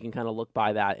you said, he can kind of look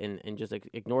by that and just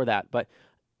ignore that. But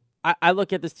I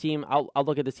look at this team, I'll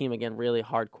look at this team again, really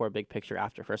hardcore big picture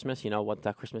after Christmas. Once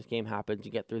that Christmas game happens,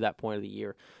 you get through that point of the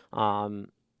year.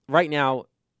 Right now,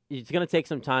 it's going to take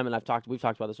some time, and we've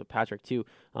talked about this with Patrick too,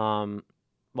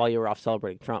 while you were off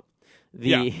celebrating Trump.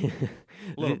 A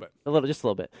little bit. Just a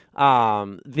little bit.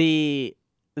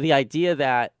 The idea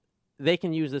that they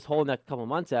can use this whole next couple of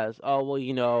months as,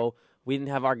 we didn't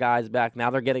have our guys back. Now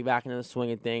they're getting back into the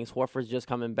swing of things. Horford's just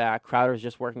coming back. Crowder's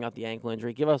just working out the ankle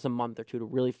injury. Give us a month or two to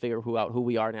really figure out who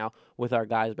we are now with our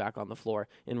guys back on the floor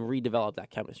and redevelop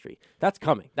that chemistry. That's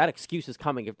coming. That excuse is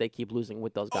coming if they keep losing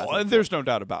with those guys. Oh, there's no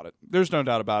doubt about it. There's no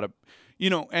doubt about it.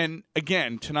 And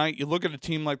again, tonight you look at a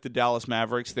team like the Dallas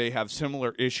Mavericks. They have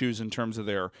similar issues in terms of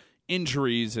their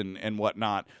injuries and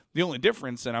whatnot. The only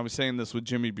difference, and I was saying this with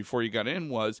Jimmy before you got in,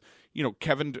 was Dirk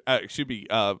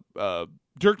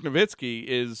Nowitzki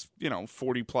is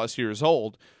 40 plus years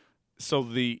old, so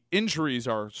the injuries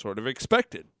are sort of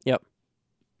expected. Yep.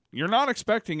 You're not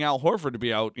expecting Al Horford to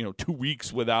be out 2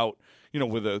 weeks without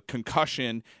with a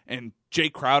concussion, and Jay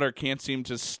Crowder can't seem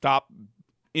to stop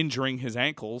injuring his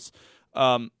ankles.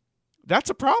 That's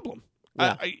a problem.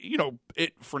 Yeah.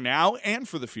 For now and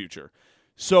for the future.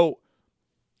 So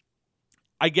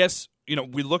I guess,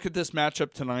 we look at this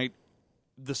matchup tonight.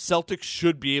 The Celtics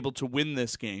should be able to win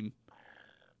this game.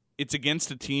 It's against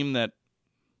a team that,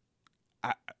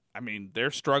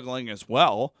 they're struggling as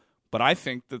well, But I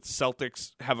think that the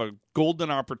Celtics have a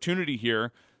golden opportunity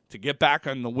here to get back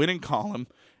on the winning column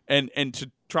and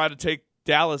to try to take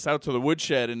Dallas out to the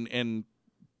woodshed and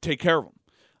take care of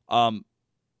them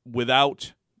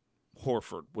without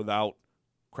Horford, without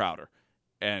Crowder,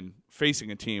 and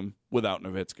facing a team without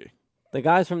Nowitzki. The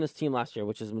guys from this team last year,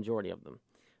 which is the majority of them,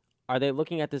 are they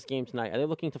looking at this game tonight? Are they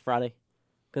looking to Friday?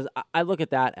 Because I look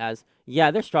at that as,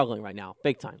 yeah, they're struggling right now,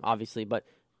 big time, obviously, but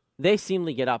they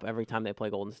seemingly get up every time they play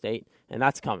Golden State, and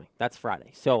that's coming. That's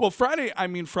Friday.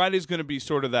 Friday's going to be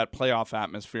sort of that playoff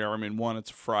atmosphere. I mean, one,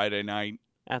 it's a Friday night.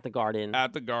 At the Garden.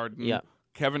 Yeah.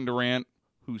 Kevin Durant,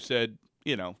 who said,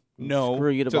 no Screw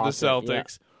you to the Boston.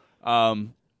 Celtics. Yeah.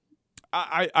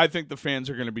 I think the fans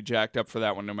are going to be jacked up for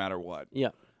that one no matter what. Yeah.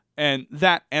 And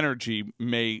that energy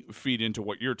may feed into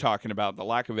what you're talking about, the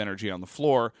lack of energy on the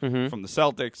floor from the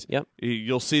Celtics. Yep.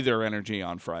 You'll see their energy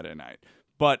on Friday night.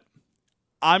 But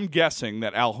I'm guessing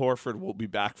that Al Horford will be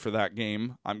back for that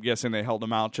game. I'm guessing they held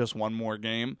him out just one more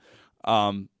game.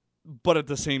 But at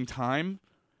the same time,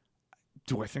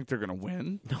 do I think they're going to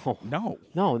win? No, I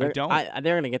don't. They're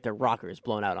going to get their rockers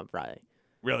blown out on Friday.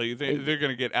 Really? They're going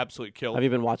to get absolutely killed? Have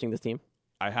you been watching this team?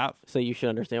 I have. So you should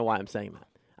understand why I'm saying that.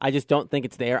 I just don't think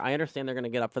it's there. I understand they're going to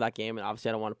get up for that game, and obviously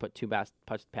I don't want to put too past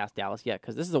Dallas yet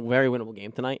because this is a very winnable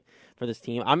game tonight for this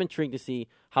team. I'm intrigued to see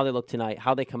how they look tonight,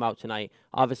 how they come out tonight.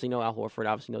 Obviously no Al Horford,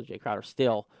 obviously no Jay Crowder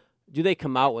still. Do they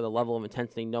come out with a level of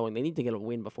intensity knowing they need to get a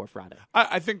win before Friday?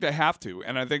 I think they have to,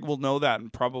 and I think we'll know that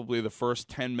in probably the first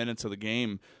 10 minutes of the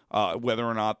game, whether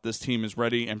or not this team is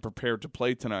ready and prepared to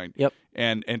play tonight. Yep.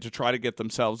 And to try to get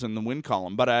themselves in the win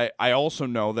column. But I also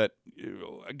know that,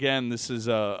 again, this is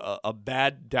a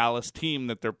bad Dallas team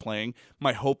that they're playing.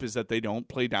 My hope is that they don't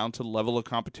play down to the level of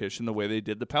competition the way they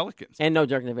did the Pelicans. And no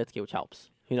Dirk Nowitzki, which helps,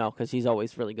 because he's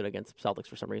always really good against Celtics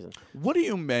for some reason. What do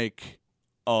you make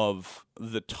of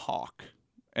the talk?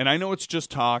 And I know it's just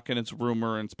talk and it's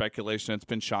rumor and speculation. It's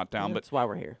been shot down. That's why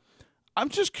we're here. I'm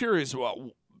just curious.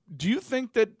 Do you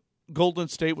think that Golden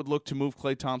State would look to move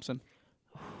Klay Thompson?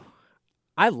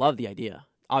 I love the idea.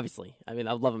 Obviously, I mean,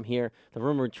 I love him here. The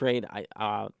rumored trade,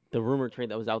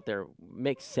 that was out there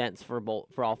makes sense for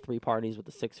all three parties. With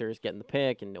the Sixers getting the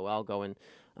pick and Noel going,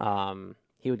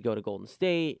 he would go to Golden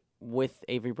State with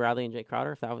Avery Bradley and Jay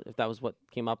Crowder if that was what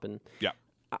came up. And yeah.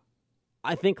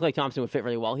 I think Klay Thompson would fit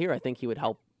really well here. I think he would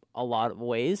help a lot of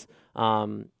ways. I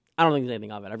don't think there's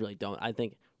anything of it. I really don't. I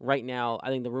think right now,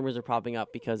 the rumors are popping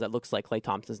up because it looks like Klay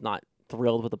Thompson's not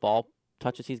thrilled with the ball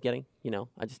touches he's getting.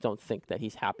 I just don't think that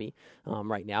he's happy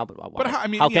right now. But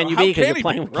how can you be? Because you're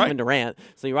playing with Kevin Durant,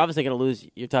 so you're obviously going to lose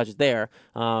your touches there.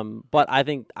 But I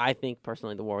think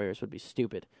personally the Warriors would be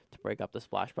stupid to break up the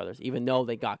Splash Brothers, even though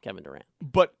they got Kevin Durant.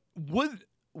 But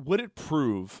would it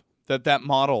prove that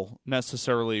model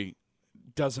necessarily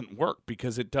doesn't work,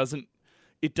 because it doesn't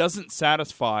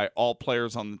satisfy all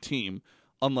players on the team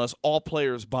unless all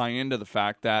players buy into the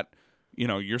fact that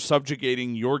you're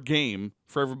subjugating your game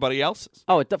for everybody else's.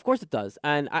 Oh, of course it does,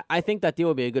 and I think that deal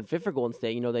would be a good fit for Golden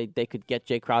State. They could get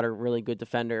Jay Crowder, really good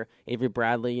defender, Avery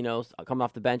Bradley, coming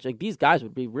off the bench. Like, these guys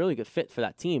would be really good fit for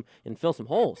that team and fill some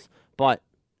holes. But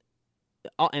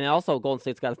and also Golden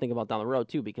State's got to think about down the road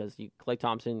too, because Klay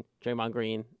Thompson, Draymond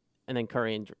Green, and then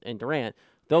Curry and Durant.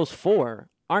 Those four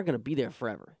aren't going to be there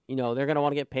forever. They're going to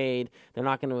want to get paid. They're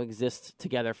not going to exist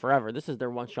together forever. This is their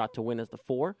one shot to win as the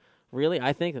four, really,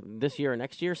 I think, this year or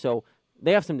next year. So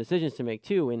they have some decisions to make,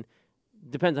 too, and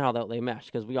depends on how they mesh,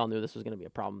 because we all knew this was going to be a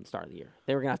problem at the start of the year.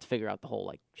 They were going to have to figure out the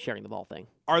whole, sharing the ball thing.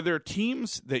 Are there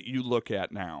teams that you look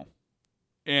at now,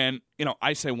 and,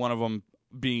 I say one of them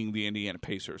being the Indiana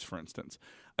Pacers, for instance,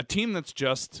 a team that's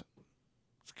just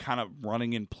kind of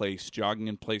running in place, jogging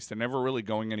in place. They're never really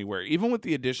going anywhere. Even with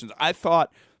the additions, I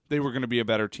thought they were going to be a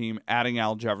better team, adding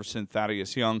Al Jefferson,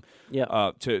 Thaddeus Young,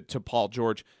 to Paul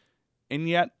George. And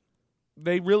yet,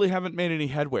 they really haven't made any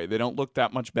headway. They don't look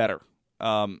that much better.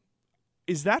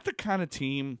 Is that the kind of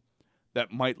team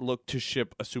that might look to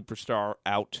ship a superstar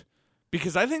out?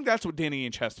 Because I think that's what Danny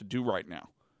Ainge has to do right now.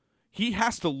 He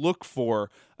has to look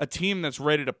for a team that's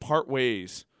ready to part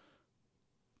ways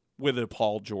with a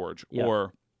Paul George,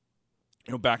 or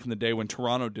back in the day when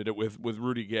Toronto did it with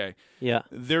Rudy Gay. Yeah,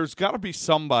 there's got to be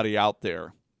somebody out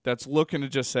there that's looking to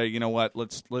just say, you know what,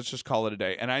 let's just call it a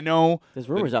day. And I know there's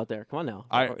rumors out there. Come on now,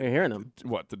 you're hearing them.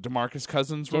 What, the DeMarcus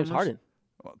Cousins James rumors? Harden.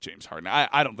 Well, James Harden.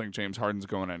 I don't think James Harden's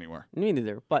going anywhere. Me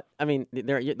neither. But, I mean,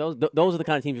 those are the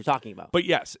kind of teams you're talking about. But,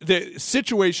 yes, the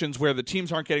situations where the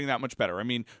teams aren't getting that much better. I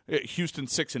mean,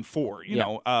 Houston's 6-4, you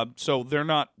know, so they're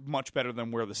not much better than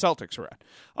where the Celtics are at.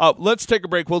 Let's take a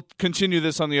break. We'll continue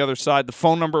this on the other side. The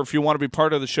phone number, if you want to be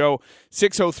part of the show,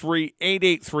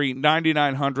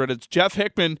 603-883-9900. It's Jeff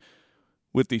Hickman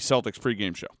with the Celtics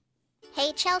pregame show.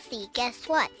 Hey, Chelsea, guess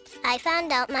what? I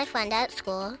found out my friend at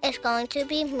school is going to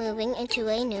be moving into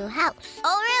a new house.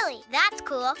 Oh, really? That's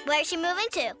cool. Where's she moving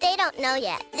to? They don't know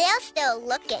yet. They're still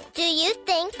looking. Do you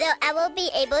think they'll ever be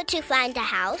able to find a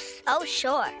house? Oh,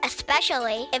 sure.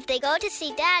 Especially if they go to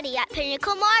see Daddy at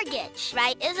Pinnacle Mortgage.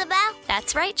 Right, Isabel?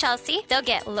 That's right, Chelsea. They'll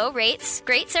get low rates,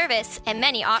 great service, and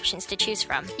many options to choose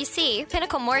from. You see,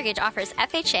 Pinnacle Mortgage offers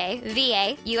FHA,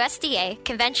 VA, USDA,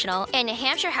 conventional, and New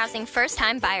Hampshire Housing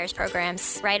first-time buyers programs.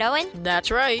 Right, Owen? That's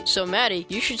right. So, Maddie,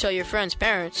 you should tell your friends'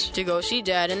 parents to go see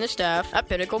Dad and the staff at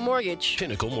Pinnacle Mortgage.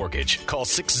 Pinnacle Mortgage. Call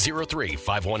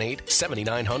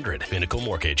 603-518-7900. Pinnacle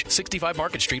Mortgage, 65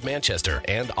 Market Street, Manchester,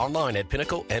 and online at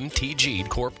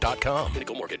pinnaclemtgcorp.com.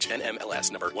 Pinnacle Mortgage,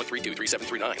 NMLS number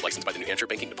 1323739. Licensed by the New Hampshire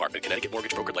Banking Department. Connecticut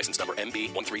Mortgage Broker license number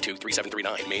MB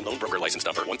 1323739. Maine Loan Broker license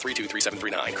number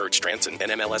 1323739. Kurt Stranson,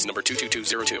 NMLS number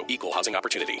 22202. Equal Housing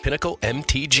Opportunity.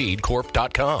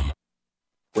 PinnacleMTGcorp.com.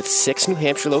 With 6 New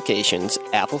Hampshire locations,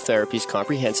 Apple Therapy's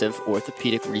comprehensive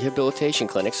orthopedic rehabilitation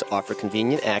clinics offer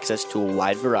convenient access to a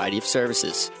wide variety of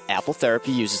services. Apple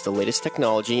Therapy uses the latest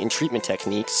technology and treatment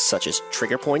techniques such as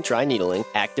trigger point dry needling,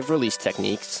 active release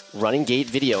techniques, running gait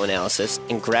video analysis,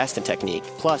 and Graston technique.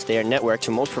 Plus, they are networked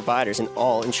to most providers in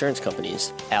all insurance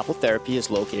companies. Apple Therapy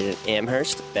is located in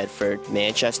Amherst, Bedford,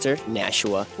 Manchester,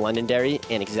 Nashua, Londonderry,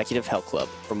 and Executive Health Club.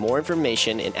 For more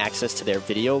information and access to their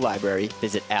video library,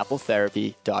 visit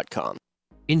appletherapy.com.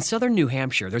 In southern New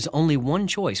Hampshire, there's only one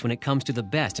choice when it comes to the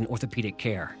best in orthopedic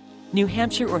care. New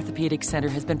Hampshire Orthopedic Center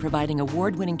has been providing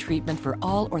award-winning treatment for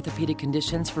all orthopedic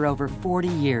conditions for over 40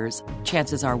 years.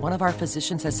 Chances are one of our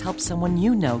physicians has helped someone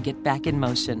you know get back in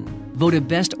motion. Voted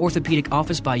Best Orthopedic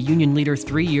Office by Union Leader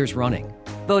 3 years running.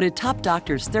 Voted Top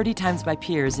Doctors 30 times by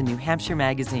peers in New Hampshire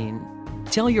Magazine.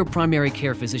 Tell your primary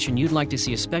care physician you'd like to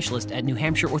see a specialist at New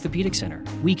Hampshire Orthopedic Center.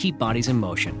 We keep bodies in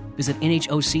motion. Visit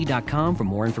NHOC.com for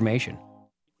more information.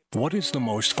 What is the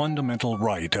most fundamental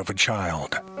right of a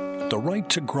child? The right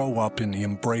to grow up in the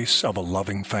embrace of a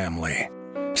loving family.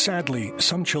 Sadly,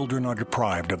 some children are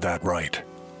deprived of that right.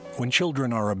 When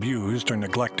children are abused or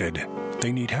neglected,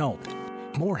 they need help.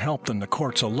 More help than the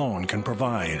courts alone can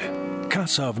provide.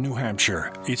 CASA of New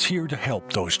Hampshire is here to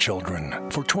help those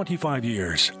children. For 25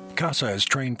 years, CASA has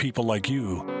trained people like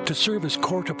you to serve as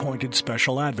court-appointed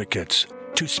special advocates,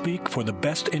 to speak for the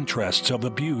best interests of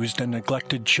abused and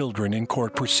neglected children in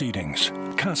court proceedings.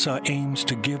 CASA aims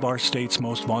to give our state's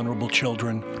most vulnerable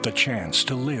children the chance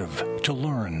to live, to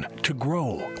learn, to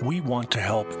grow. We want to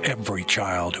help every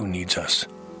child who needs us,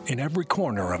 in every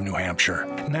corner of New Hampshire.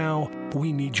 Now,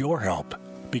 we need your help,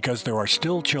 because there are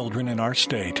still children in our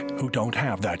state who don't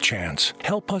have that chance.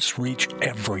 Help us reach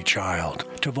every child.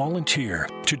 To volunteer,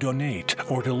 to donate,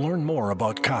 or to learn more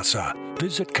about CASA,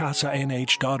 visit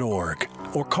CASANH.org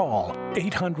or call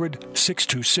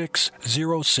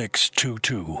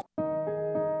 800-626-0622.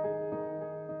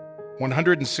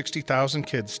 160,000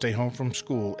 kids stay home from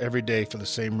school every day for the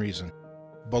same reason: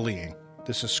 bullying.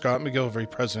 This is Scott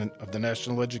McGilvery, president of the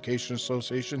National Education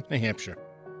Association, New Hampshire.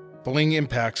 Bullying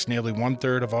impacts nearly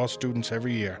 1/3 of all students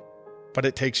every year, but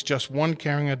it takes just one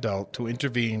caring adult to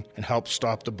intervene and help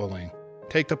stop the bullying.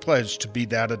 Take the pledge to be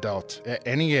that adult at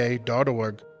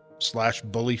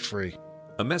NEA.org/bullyfree.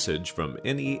 A message from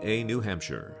NEA New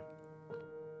Hampshire.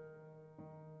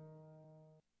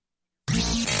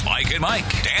 Mike and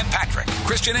Mike, Dan Patrick,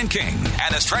 Christian and King,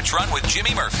 and a stretch run with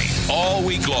Jimmy Murphy. All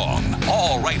week long,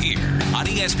 all right here on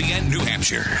ESPN New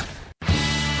Hampshire.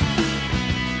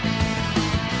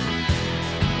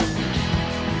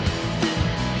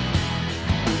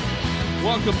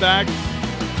 Welcome back.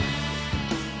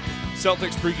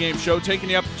 Celtics pregame show taking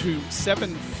you up to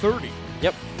 7:30.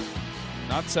 Yep.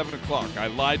 Not 7 o'clock. I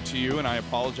lied to you, and I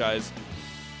apologize.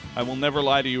 I will never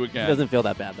lie to you again. It doesn't feel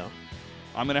that bad, though.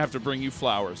 I'm going to have to bring you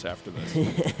flowers after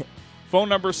this. Phone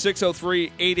number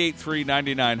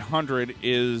 603-883-9900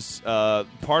 is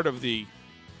part of the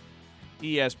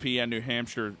ESPN New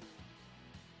Hampshire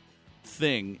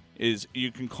thing. Is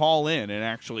you can call in and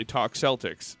actually talk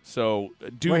Celtics. So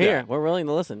We're here. We're willing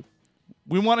to listen.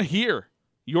 We want to hear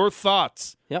your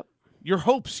thoughts. Yep. Your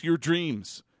hopes, your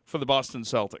dreams for the Boston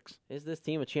Celtics. Is this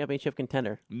team a championship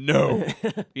contender? No.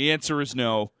 The answer is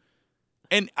no.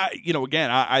 And, I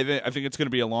think it's going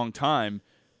to be a long time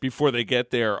before they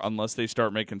get there unless they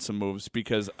start making some moves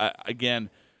because, I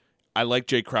like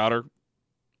Jay Crowder.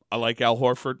 I like Al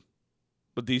Horford.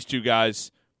 But these two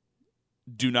guys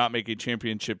do not make a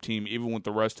championship team, even with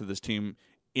the rest of this team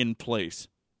in place.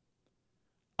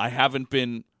 I haven't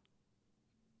been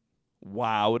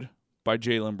wowed by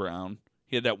Jaylen Brown.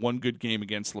 He had that one good game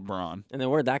against LeBron. And then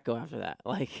where'd that go after that?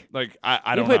 I don't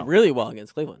know. He played really well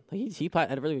against Cleveland. He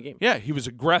had a really good game. Yeah, he was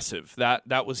aggressive.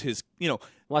 That was his, Well,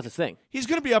 that's his thing. He's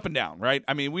going to be up and down, right?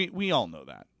 I mean, we all know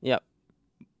that. Yep.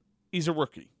 He's a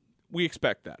rookie. We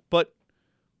expect that. But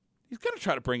he's going to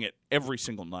try to bring it every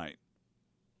single night.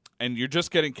 And you're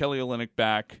just getting Kelly Olynyk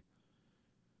back.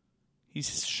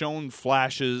 He's shown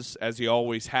flashes, as he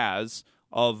always has,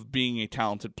 of being a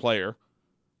talented player.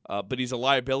 But he's a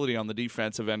liability on the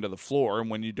defensive end of the floor. And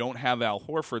when you don't have Al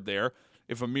Horford there,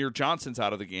 if Amir Johnson's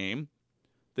out of the game,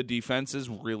 the defense is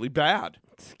really bad.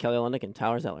 It's Kelly Olynyk and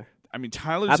Tyler Zeller. I mean,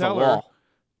 Tyler That's Zeller. A wall.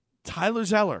 Tyler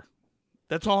Zeller.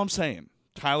 That's all I'm saying.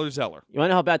 Tyler Zeller. You want to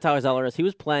know how bad Tyler Zeller is? He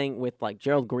was playing with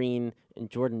Gerald Green and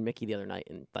Jordan Mickey the other night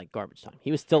in garbage time.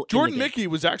 He was still Jordan Mickey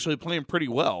was actually playing pretty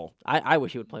well. I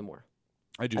wish he would play more.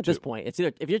 I do At too. this point, it's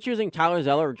either if you're choosing Tyler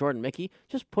Zeller or Jordan Mickey,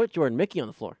 just put Jordan Mickey on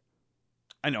the floor.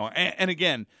 I know. And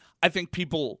again, I think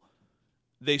people,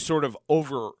 they sort of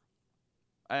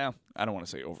I don't want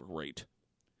to say overrate.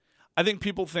 I think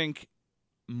people think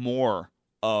more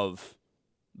of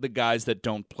the guys that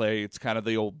don't play. It's kind of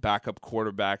the old backup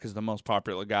quarterback is the most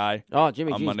popular guy. Oh,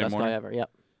 Jimmy G's Monday best morning. guy ever, yep.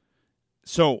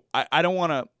 So I don't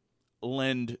want to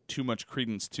lend too much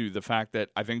credence to the fact that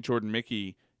I think Jordan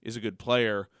Mickey is a good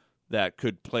player that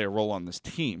could play a role on this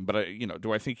team. But,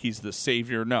 do I think he's the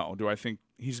savior? No. Do I think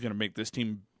he's going to make this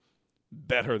team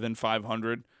better than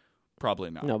 500?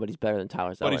 Probably not. No, but he's better than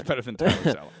Tyler Zeller. But he's better than Tyler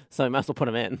Zeller. So you might as well put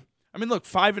him in. I mean, look,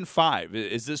 5-5.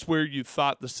 Is this where you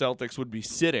thought the Celtics would be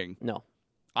sitting? No.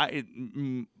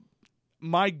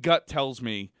 My gut tells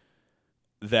me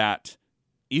that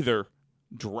either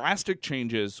drastic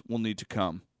changes will need to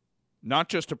come, not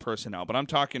just to personnel, but I'm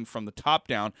talking from the top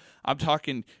down. I'm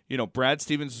talking, Brad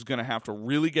Stevens is going to have to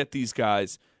really get these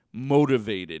guys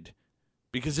motivated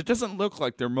because it doesn't look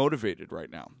like they're motivated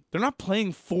right now. They're not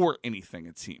playing for anything,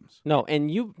 it seems. No, and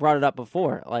you brought it up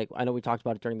before. I know we talked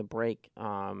about it during the break.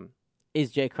 Is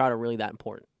Jay Crowder really that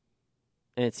important?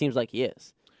 And it seems like he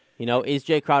is. Is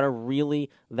Jay Crowder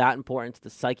really that important to the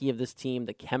psyche of this team,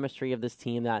 the chemistry of this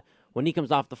team, that when he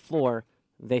comes off the floor,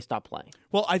 they stop playing?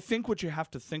 Well, I think what you have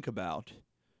to think about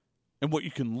and what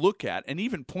you can look at and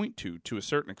even point to a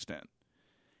certain extent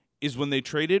is when they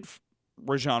traded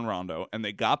Rajon Rondo and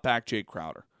they got back Jay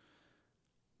Crowder.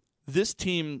 This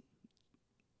team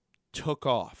took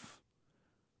off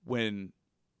when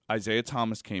Isaiah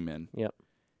Thomas came in. Yep.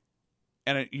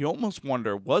 And you almost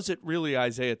wonder, was it really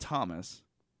Isaiah Thomas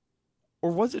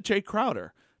or was it Jay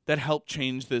Crowder that helped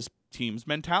change this team's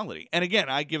mentality? And again,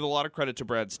 I give a lot of credit to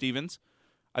Brad Stevens.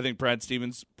 I think Brad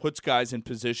Stevens puts guys in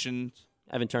positions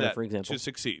Evan Turner, for example, to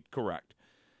succeed. Correct.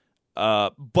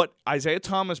 But Isaiah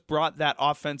Thomas brought that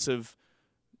offensive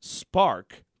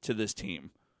spark to this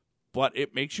team. But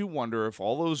it makes you wonder if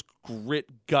all those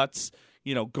grit, guts,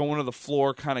 going to the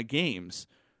floor kind of games,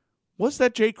 was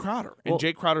that Jay Crowder and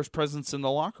Jay Crowder's presence in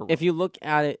the locker room? If you look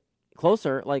at it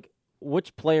closer,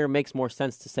 which player makes more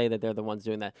sense to say that they're the ones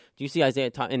doing that? Do you see Isaiah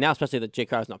Thomas, and now especially that Jay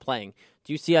Crowder's not playing,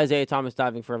 do you see Isaiah Thomas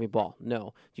diving for every ball?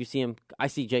 No. Do you see him? I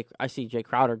see Jay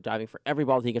Crowder diving for every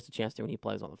ball that he gets a chance to when he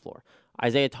plays on the floor.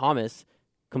 Isaiah Thomas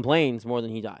complains more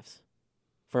than he dives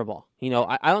for a ball.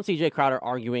 I don't see Jay Crowder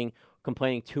arguing,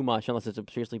 complaining too much unless it's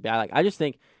seriously bad. I just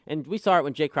think, and we saw it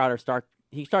when Jay Crowder started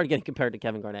getting compared to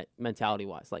Kevin Garnett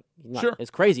mentality-wise. He's not as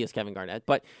crazy as Kevin Garnett,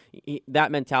 but that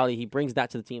mentality, he brings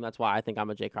that to the team. That's why I think I'm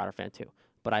a Jay Crowder fan too.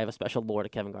 But I have a special lore to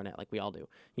Kevin Garnett, like we all do.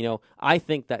 I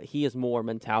think that he is more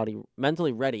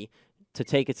mentally ready to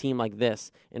take a team like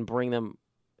this and bring them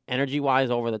energy-wise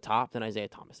over the top than Isaiah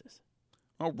Thomas is.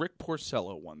 Oh, Rick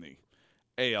Porcello won the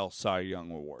AL Cy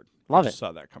Young Award. Love I it. just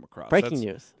saw that come across. Breaking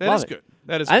news. That Love is it. good.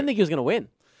 That is I didn't think he was going to win.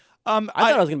 I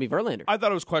thought it was going to be Verlander. I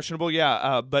thought it was questionable,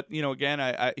 yeah. But,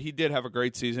 again, he did have a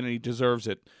great season, and he deserves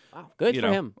it. Wow, good for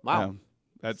him. Wow.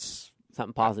 That's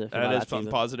something positive. That is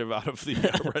something positive out of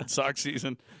the Red Sox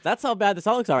season. That's how bad the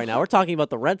Celtics are right now. We're talking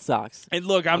about the Red Sox. And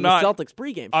look, I'm not not the Celtics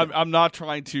pregame. I'm not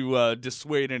trying to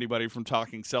dissuade anybody from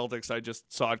talking Celtics. I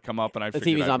just saw it come up, and I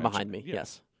figured TV's I'd on mention behind it. me.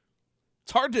 Yes.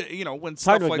 It's hard to when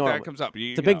stuff like that comes up.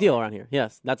 It's a big deal around here.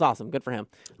 Yes, that's awesome. Good for him.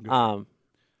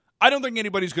 I don't think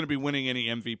anybody's going to be winning any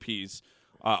MVPs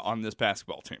on this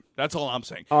basketball team. That's all I'm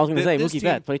saying. I was going to say Mookie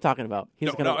Betts. What are you talking about?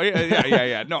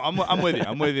 Yeah. No, I'm with you.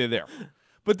 I'm with you there.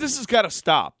 But this has got to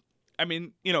stop. I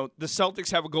mean, the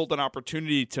Celtics have a golden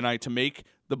opportunity tonight to make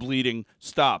the bleeding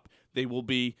stop. They will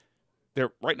be.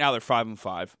 Right now. They're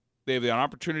 5-5. They have the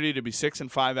opportunity to be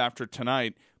 6-5 after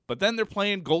tonight. But then they're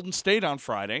playing Golden State on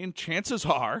Friday, and chances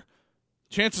are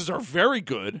very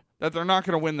good that they're not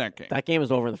going to win that game. That game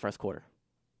is over in the first quarter.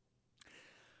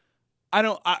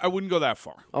 I wouldn't go that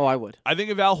far. Oh, I would. I think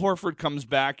if Al Horford comes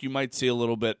back, you might see a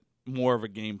little bit more of a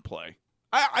gameplay.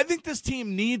 I think this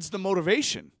team needs the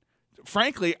motivation.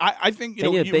 Frankly, I think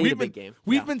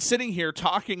we've been sitting here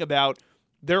talking about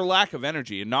their lack of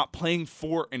energy and not playing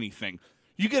for anything.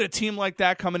 You get a team like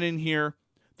that coming in here,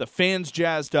 the fans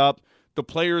jazzed up, the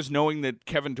players knowing that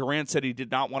Kevin Durant said he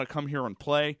did not want to come here and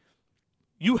play.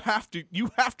 You have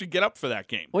to get up for that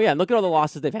game. Well, yeah, and look at all the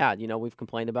losses they've had. We've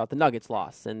complained about the Nuggets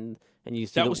loss, and you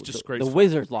see that was disgraceful. The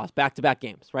Wizards lost back-to-back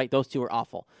games, right? Those two were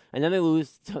awful. And then they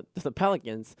lose to the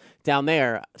Pelicans down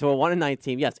there to a 1-9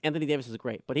 team. Yes, Anthony Davis was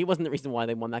great, but he wasn't the reason why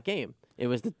they won that game. It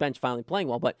was the bench finally playing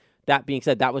well. But that being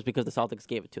said, that was because the Celtics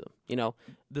gave it to them.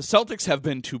 The Celtics have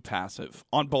been too passive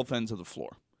on both ends of the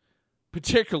floor,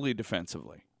 particularly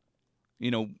defensively.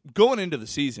 Going into the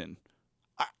season,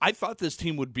 I thought this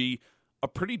team would be a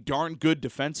pretty darn good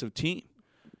defensive team.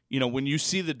 When you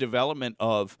see the development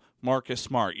of Marcus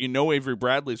Smart, Avery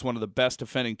Bradley is one of the best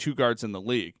defending two guards in the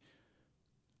league.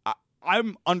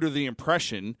 I'm under the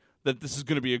impression that this is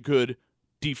going to be a good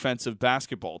defensive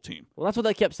basketball team. Well, that's what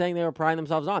they kept saying they were priding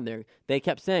themselves on. They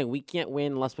kept saying, we can't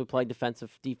win unless we play defense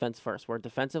first. We're a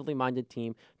defensively minded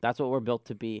team. That's what we're built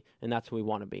to be, and that's who we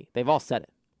want to be. They've all said it.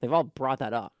 They've all brought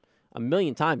that up a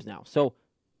million times now. So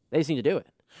they just need to do it.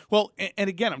 Well, and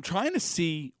again, I'm trying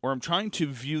to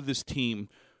view this team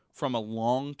from a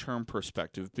long-term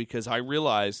perspective because I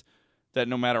realize that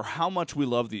no matter how much we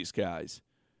love these guys,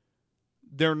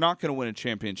 they're not going to win a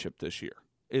championship this year.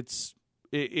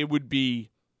 It would be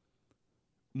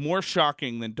more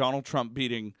shocking than Donald Trump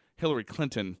beating Hillary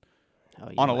Clinton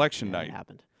on election night. It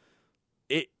happened.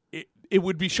 It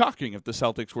would be shocking if the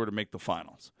Celtics were to make the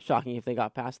finals. Shocking if they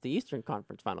got past the Eastern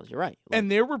Conference Finals. You're right.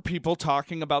 And there were people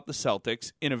talking about the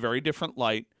Celtics in a very different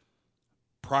light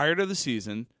prior to the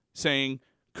season, saying,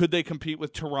 could they compete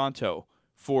with Toronto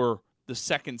for the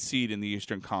second seed in the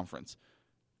Eastern Conference?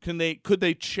 Could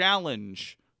they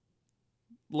challenge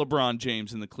LeBron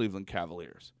James and the Cleveland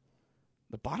Cavaliers?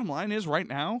 The bottom line is right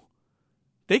now,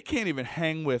 they can't even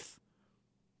hang with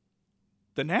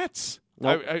the Nets.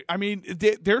 Nope. I mean,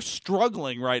 they're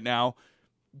struggling right now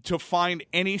to find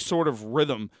any sort of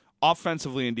rhythm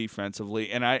offensively and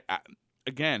defensively. And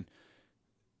again,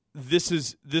 this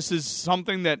is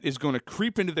something that is going to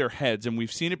creep into their heads, and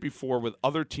we've seen it before with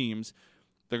other teams.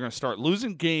 They're going to start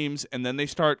losing games, and then they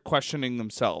start questioning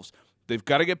themselves. They've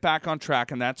got to get back on track,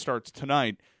 and that starts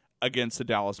tonight against the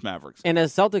Dallas Mavericks. And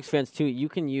as Celtics fans, too, you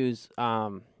can use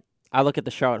I look at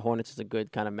the Charlotte Hornets as a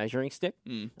good kind of measuring stick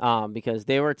because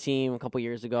they were a team a couple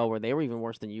years ago where they were even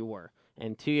worse than you were.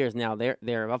 And 2 years now,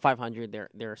 they're above 500.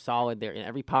 They're solid. They're in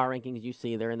every power rankings you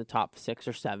see. They're in the top 6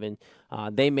 or 7.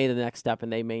 They made the next step,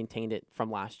 and they maintained it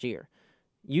from last year.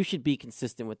 You should be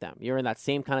consistent with them. You're in that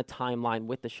same kind of timeline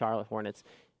with the Charlotte Hornets.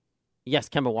 Yes,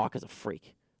 Kemba Walker's a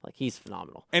freak. He's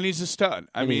phenomenal. And he's a stud.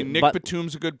 I mean, Nick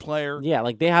Batum's a good player. Yeah,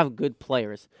 they have good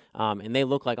players, and they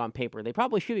look like on paper they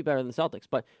probably should be better than the Celtics,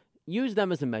 but use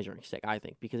them as a measuring stick, I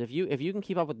think, because if you can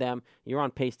keep up with them, you're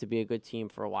on pace to be a good team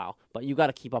for a while, but you got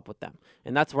to keep up with them,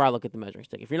 and that's where I look at the measuring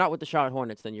stick. If you're not with the Charlotte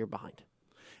Hornets, then you're behind.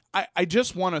 I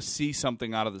just want to see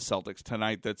something out of the Celtics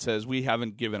tonight that says we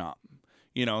haven't given up.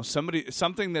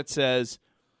 Something that says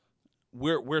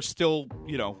we're still,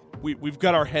 we've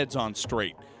got our heads on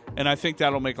straight. And I think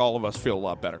that'll make all of us feel a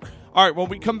lot better. All right, when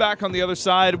we come back on the other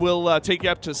side, we'll take you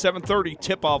up to 7:30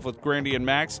 tip-off with Grandy and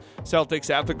Max. Celtics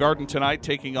at the Garden tonight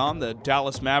taking on the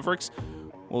Dallas Mavericks.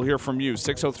 We'll hear from you.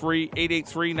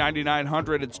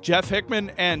 603-883-9900. It's Jeff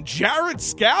Hickman and Jared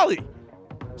Scally.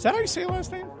 Is that how you say your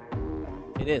last name?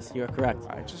 It is. You're correct.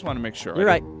 I just want to make sure. You're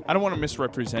right. I don't want to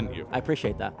misrepresent you. I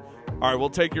appreciate that. All right, we'll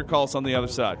take your calls on the other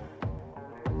side.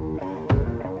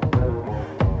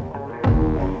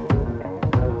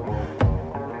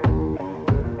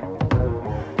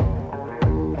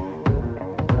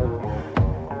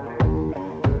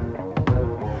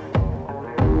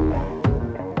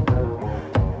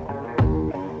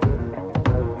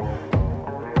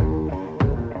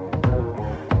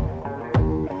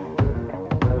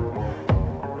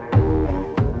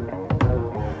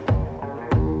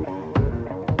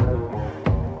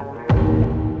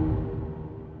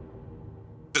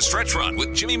 Stretch Run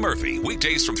with Jimmy Murphy,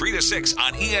 weekdays from 3 to 6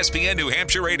 on ESPN New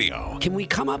Hampshire Radio. Can we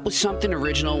come up with something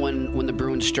original when the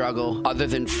Bruins struggle, other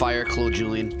than fire Claude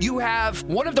Julien? You have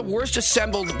one of the worst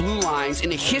assembled blue lines in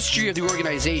the history of the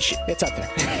organization. It's up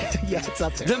there. Yeah, it's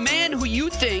up there. The man who you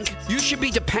think you should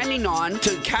be depending on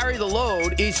to carry the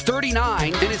load is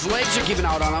 39, and his legs are giving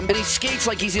out on him, and he skates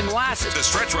like he's in molasses. The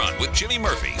Stretch Run with Jimmy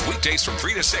Murphy, weekdays from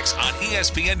 3 to 6 on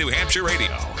ESPN New Hampshire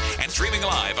Radio, and streaming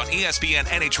live on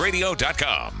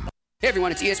ESPNNHradio.com. Hey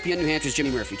everyone, it's ESPN New Hampshire's Jimmy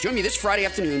Murphy. Join me this Friday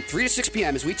afternoon, 3 to 6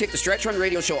 p.m. as we take the Stretch Run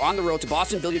radio show on the road to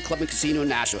Boston Billiard Club and Casino in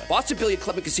Nashua. Boston Billiard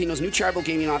Club and Casino's new charitable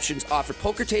gaming options offer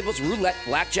poker tables, roulette,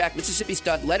 blackjack, Mississippi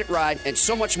stud, let it ride, and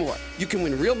so much more. You can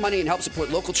win real money and help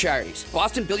support local charities.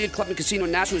 Boston Billiard Club and Casino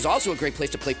in Nashua is also a great place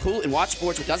to play pool and watch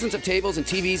sports with dozens of tables and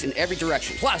TVs in every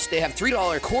direction. Plus, they have $3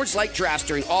 Coors Light drafts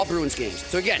during all Bruins games.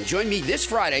 So again, join me this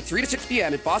Friday, 3 to 6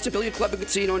 p.m. at Boston Billiard Club and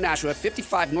Casino in Nashua,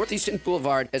 55 Northeastern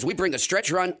Boulevard, as we bring the Stretch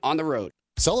Run on the road.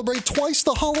 Celebrate twice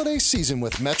the holiday season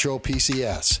with Metro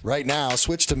PCS. Right now,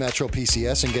 switch to Metro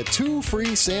PCS and get 2 free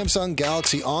Samsung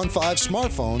Galaxy On 5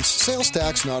 smartphones, sales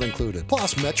tax not included.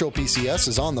 Plus, Metro PCS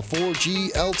is on the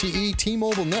 4G LTE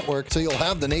T-Mobile network, so you'll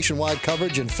have the nationwide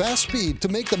coverage and fast speed to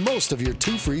make the most of your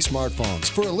 2 free smartphones.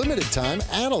 For a limited time,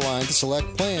 add a line to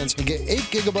select plans and get 8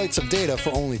 gigabytes of data for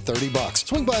only $30.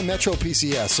 Swing by Metro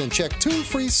PCS and check 2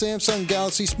 free Samsung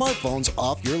Galaxy smartphones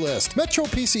off your list. Metro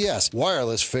PCS,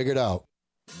 wireless figured out.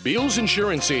 Beals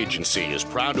Insurance Agency is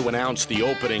proud to announce the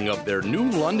opening of their new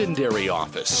Londonderry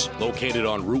office. Located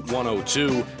on Route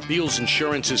 102, Beals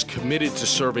Insurance is committed to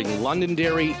serving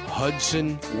Londonderry,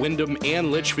 Hudson, Wyndham,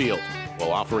 and Litchfield,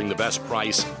 while offering the best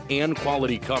price and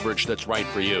quality coverage that's right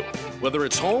for you. Whether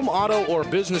it's home, auto, or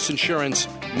business insurance,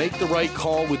 make the right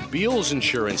call with Beals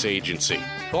Insurance Agency.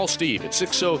 Call Steve at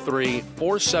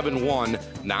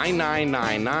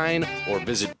 603-471-9999 or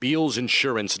visit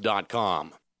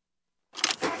BealsInsurance.com.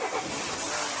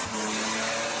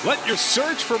 Let your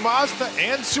search for Mazda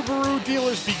and Subaru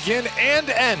dealers begin and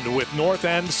end with North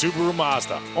End Subaru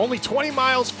Mazda. Only 20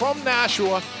 miles from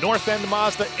Nashua, North End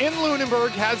Mazda in Lunenburg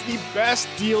has the best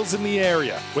deals in the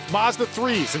area. With Mazda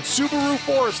 3s and Subaru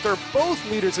Forester,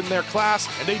 both leaders in their class,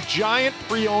 and a giant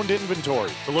pre-owned inventory.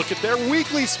 To look at their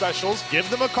weekly specials, give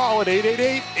them a call at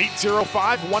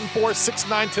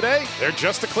 888-805-1469 today. They're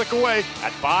just a click away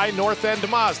at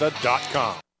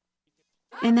buynorthendmazda.com.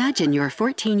 Imagine your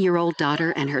 14-year-old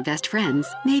daughter and her best friends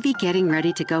may be getting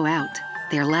ready to go out.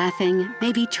 They're laughing,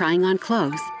 maybe trying on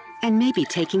clothes, and maybe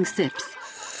taking sips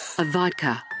of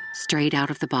vodka straight out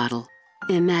of the bottle.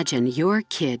 Imagine your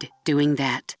kid doing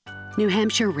that. New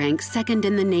Hampshire ranks second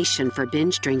in the nation for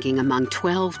binge drinking among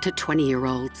 12 to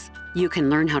 20-year-olds. You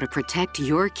can learn how to protect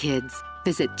your kids.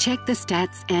 Visit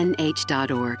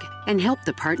checkthestatsnh.org and help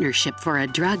the Partnership for a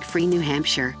Drug-Free New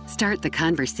Hampshire. Start the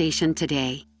conversation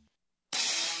today.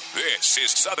 This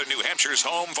is Southern New Hampshire's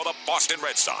home for the Boston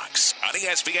Red Sox on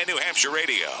ESPN New Hampshire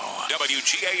Radio,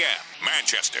 WGAM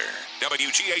Manchester,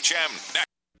 WGHM.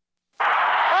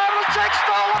 Havlicek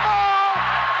stole the ball.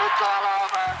 It's all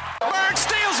over. Berg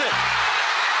steals it.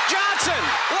 Johnson,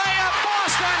 layup,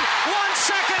 Boston, 1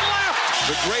 second left.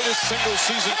 The greatest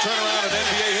single-season turnaround in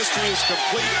NBA history is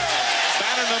complete.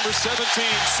 Banner number 17,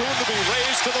 soon to be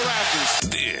raised to the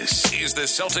rafters. This is the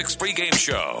Celtics pregame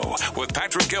show with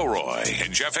Patrick Gilroy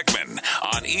and Jeff Hickman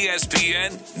on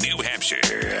ESPN New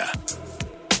Hampshire.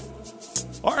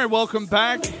 All right, welcome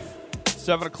back.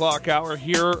 7 o'clock hour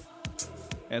here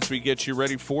as we get you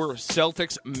ready for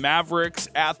Celtics Mavericks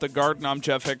at the Garden. I'm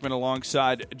Jeff Hickman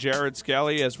alongside Jared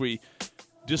Skelly as we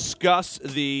discuss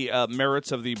the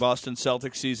merits of the Boston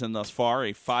Celtics season thus far,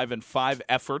 a 5-5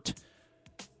 effort.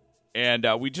 And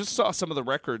we just saw some of the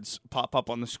records pop up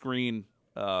on the screen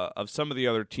of some of the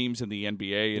other teams in the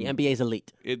NBA. The NBA's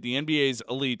elite. The NBA's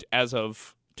elite as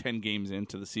of 10 games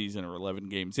into the season or 11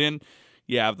 games in.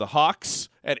 You have the Hawks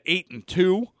at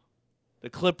 8-2, the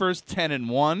Clippers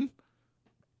 10-1,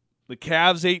 the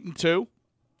Cavs 8-2.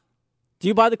 Do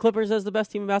you buy the Clippers as the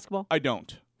best team in basketball? I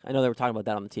don't. I know they were talking about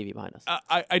that on the TV behind us.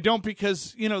 I don't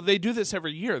because, they do this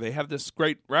every year. They have this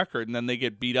great record, and then they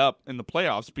get beat up in the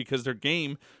playoffs because their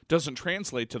game doesn't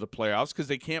translate to the playoffs because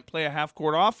they can't play a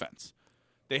half-court offense.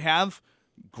 They have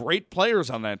great players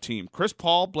on that team. Chris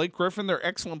Paul, Blake Griffin, they're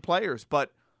excellent players,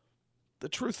 but the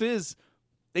truth is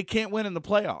they can't win in the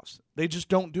playoffs. They just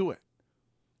don't do it.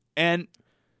 And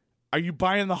are you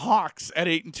buying the Hawks at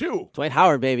 8-2? Dwight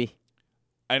Howard, baby.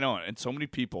 I know, and so many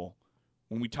people,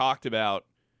 when we talked about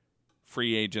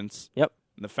free agents. Yep.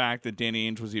 And the fact that Danny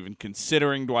Ainge was even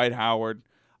considering Dwight Howard.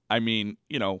 I mean,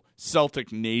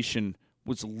 Celtic Nation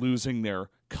was losing their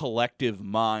collective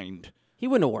mind. He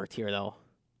wouldn't have worked here, though.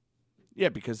 Yeah,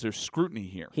 because there's scrutiny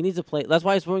here. He needs to play. That's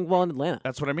why he's doing well in Atlanta.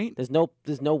 That's what I mean. There's no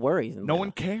worries. No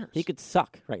one cares. He could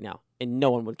suck right now, and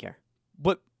no one would care.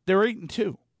 But they're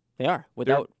 8-2. They are,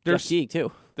 without Jeff Teague,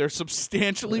 too. They're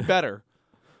substantially better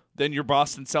than your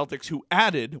Boston Celtics, who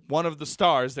added one of the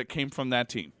stars that came from that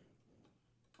team.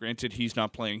 Granted, he's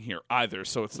not playing here either,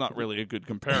 so it's not really a good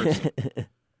comparison.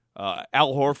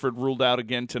 Al Horford ruled out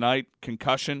again tonight,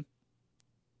 concussion.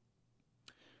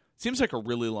 Seems like a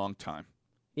really long time.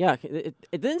 Yeah, it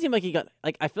didn't seem like he got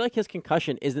like. I feel like his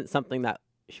concussion isn't something that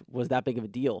was that big of a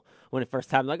deal when it first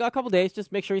happened. Like, a couple days,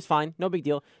 just make sure he's fine, no big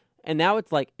deal. And now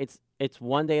it's like it's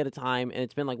 1 day at a time, and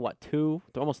it's been like what, 2,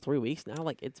 almost 3 weeks now.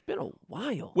 Like, it's been a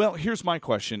while. Well, here's my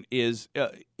question: Is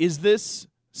this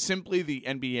simply the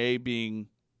NBA being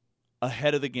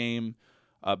ahead of the game,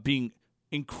 being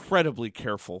incredibly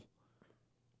careful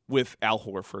with Al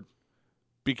Horford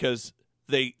because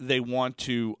they want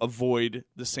to avoid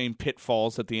the same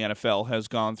pitfalls that the NFL has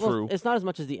gone through? Well, it's not as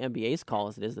much as the NBA's call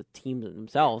as it is the teams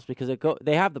themselves, because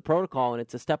they have the protocol and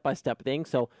it's a step-by-step thing.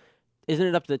 So isn't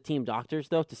it up to the team doctors,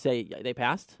 though, to say they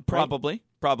passed? Probably.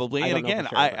 Right? And again,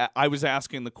 I was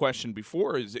asking the question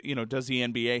before, does the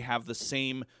NBA have the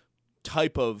same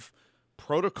type of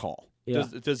protocol? Yeah.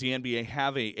 Does the NBA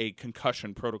have a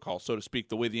concussion protocol, so to speak,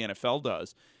 the way the NFL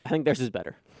does? I think theirs is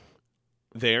better.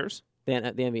 Theirs? Than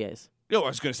the NBA's. No, I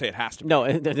was going to say it has to be.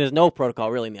 No, there's no protocol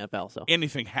really in the NFL. So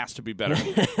anything has to be better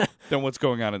than what's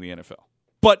going on in the NFL.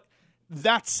 But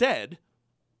that said,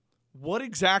 what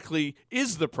exactly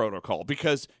is the protocol?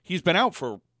 Because he's been out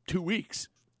for 2 weeks.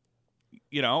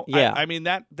 Yeah. I mean,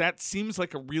 that seems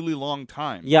like a really long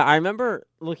time. Yeah, I remember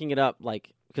looking it up,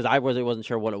 like, because I really wasn't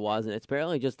sure what it was, and it's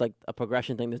apparently just like a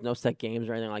progression thing. There's no set games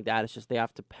or anything like that. It's just they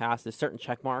have to pass. There's certain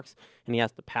check marks, and he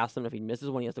has to pass them. If he misses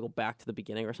one, he has to go back to the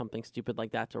beginning or something stupid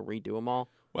like that to redo them all.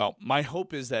 Well, my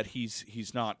hope is that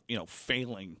he's not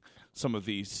failing some of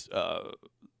these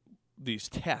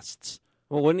tests.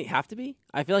 Well, wouldn't he have to be?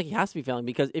 I feel like he has to be failing,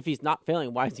 because if he's not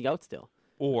failing, why is he out still?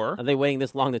 Or are they waiting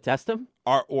this long to test him?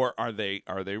 Or are they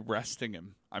resting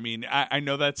him? I mean, I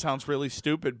know that sounds really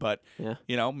stupid, but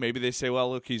maybe they say,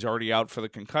 well, look, he's already out for the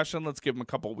concussion. Let's give him a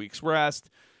couple of weeks rest,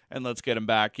 and let's get him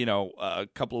back. A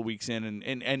couple of weeks in,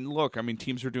 and look, I mean,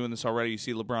 teams are doing this already. You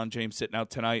see LeBron James sitting out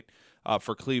tonight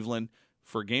for Cleveland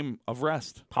for a game of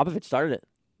rest. Popovich started it.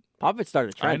 Popovich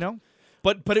started a trend. I know.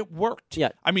 But it worked.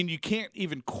 Yeah. I mean, you can't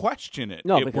even question it.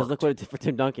 No, because look what it did for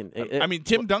Tim Duncan. I mean,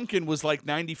 Tim Duncan was like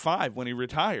 95 when he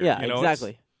retired. Yeah,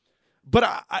 exactly.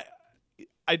 But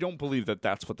I don't believe that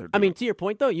that's what they're doing. I mean, to your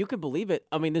point, though, you could believe it.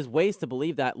 I mean, there's ways to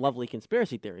believe that lovely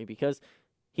conspiracy theory, because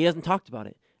he hasn't talked about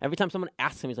it. Every time someone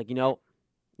asks him, he's like,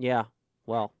 yeah,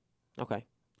 well, okay,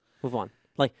 move on.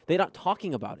 Like, they're not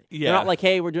talking about it. Yeah. They're not like,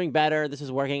 hey, we're doing better, this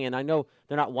is working. And I know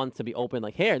they're not ones to be open,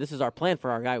 like, hey, this is our plan for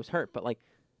our guy who's hurt. But, like,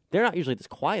 they're not usually this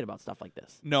quiet about stuff like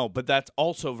this. No, but that's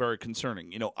also very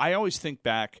concerning. I always think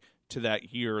back to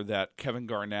that year that Kevin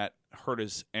Garnett hurt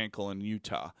his ankle in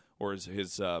Utah, or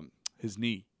his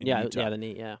knee in Utah. Yeah, the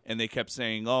knee, yeah. And they kept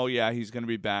saying, oh, yeah, he's going to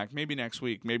be back. Maybe next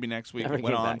week. Never It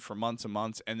went on back. for months and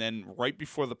months. And then right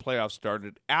before the playoffs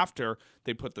started, after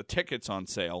they put the tickets on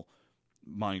sale,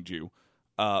 mind you,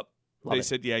 they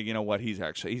said, yeah, you know what? He's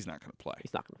not going to play.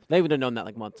 He's not going to play. They would have known that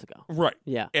like months ago. Right.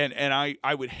 Yeah. And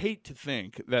I would hate to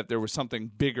think that there was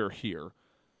something bigger here.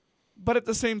 But at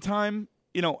the same time,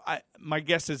 my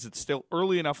guess is it's still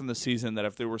early enough in the season that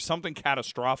if there was something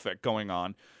catastrophic going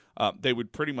on, they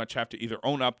would pretty much have to either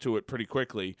own up to it pretty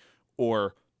quickly,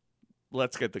 or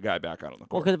let's get the guy back out on the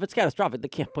court. Well, because if it's catastrophic, they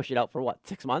can't push it out for,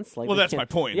 6 months? Like, well, that's my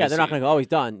point. Yeah, they're not going to go, oh, he's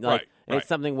done. Like, right. It's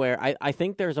something where I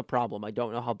think there's a problem. I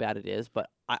don't know how bad it is, but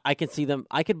I can see them.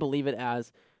 I could believe it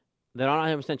as they're not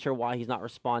 100% sure why he's not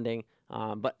responding.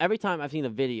 But every time I've seen a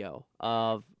video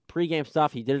of pregame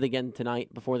stuff, he did it again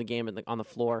tonight before the game on the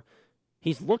floor,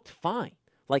 he's looked fine.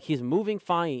 Like, he's moving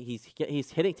fine. He's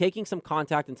taking some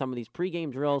contact in some of these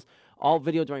pregame drills, all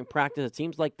video during practice. It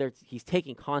seems like he's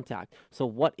taking contact. So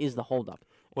what is the holdup?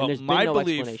 Well, there's been my no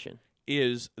belief explanation.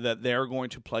 Is that they're going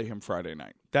to play him Friday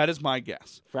night. That is my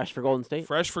guess. Fresh for Golden State?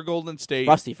 Fresh for Golden State.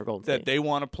 Rusty for Golden State. That they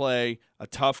want to play a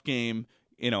tough game,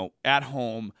 at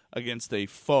home against a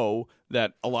foe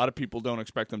that a lot of people don't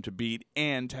expect them to beat,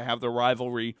 and to have the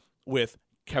rivalry with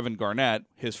Kevin Garnett,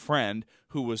 his friend,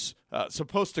 who was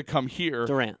supposed to come here.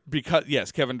 Durant.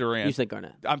 Yes, Kevin Durant. You said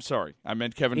Garnett. I'm sorry. I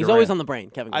meant Kevin He's Durant. always on the brain,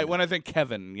 Kevin Garnett. When I think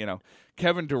Kevin,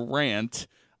 Kevin Durant,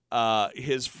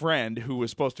 his friend, who was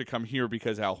supposed to come here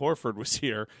because Al Horford was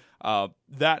here,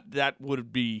 that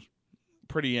would be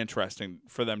pretty interesting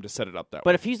for them to set it up that way.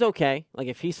 But if he's okay, like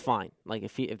if he's fine, like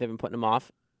if they've been putting him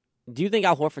off, do you think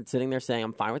Al Horford's sitting there saying,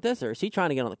 I'm fine with this, or is he trying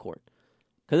to get on the court?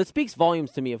 Because it speaks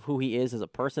volumes to me of who he is as a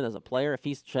person, as a player, if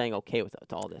he's saying okay with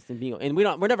all this. And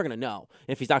we're never going to know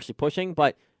if he's actually pushing,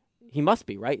 but he must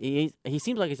be, right? He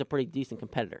seems like he's a pretty decent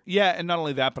competitor. Yeah, and not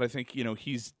only that, but I think,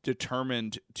 he's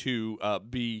determined to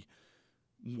be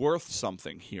worth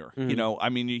something here.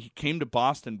 Mm-hmm. He came to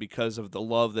Boston because of the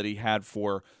love that he had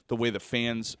for the way the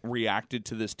fans reacted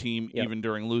to this team, even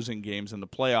during losing games in the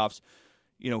playoffs.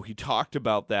 He talked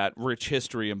about that rich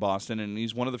history in Boston, and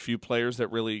he's one of the few players that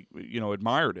really,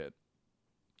 admired it.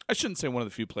 I shouldn't say one of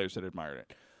the few players that admired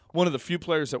it. One of the few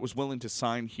players that was willing to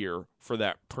sign here for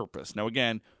that purpose. Now,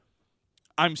 again,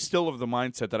 I'm still of the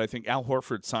mindset that I think Al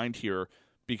Horford signed here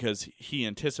because he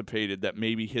anticipated that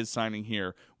maybe his signing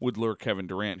here would lure Kevin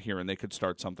Durant here and they could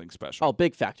start something special. Oh,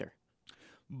 big factor.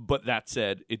 But that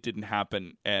said, it didn't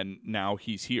happen, and now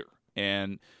he's here.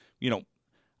 And,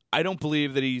 I don't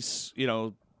believe that he's,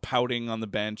 pouting on the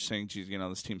bench saying, geez,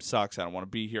 this team sucks. I don't want to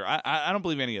be here. I don't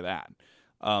believe any of that.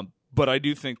 But I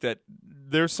do think that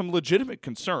there's some legitimate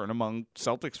concern among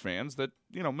Celtics fans that,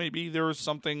 maybe there is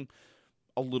something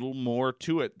a little more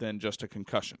to it than just a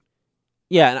concussion.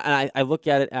 Yeah, and I look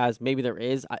at it as maybe there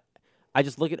is. I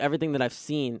just look at everything that I've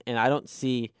seen, and I don't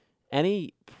see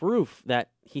any proof that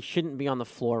he shouldn't be on the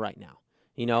floor right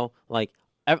now. Like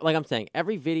I'm saying,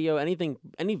 every video,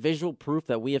 any visual proof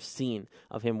that we have seen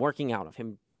of him working out, of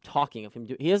him talking, of him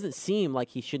he doesn't seem like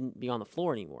he shouldn't be on the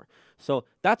floor anymore. So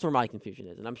that's where my confusion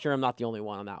is, and I'm sure I'm not the only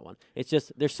one on that one. It's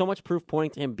just there's so much proof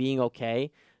pointing to him being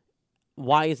okay.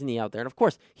 Why isn't he out there? And of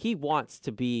course, he wants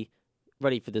to be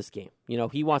ready for this game.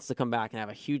 He wants to come back and have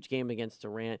a huge game against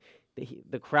Durant.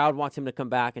 The crowd wants him to come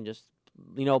back and just,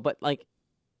 but like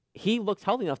he looked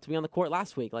healthy enough to be on the court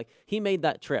last week. Like he made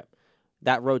that trip,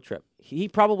 that road trip. He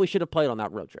probably should have played on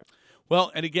that road trip.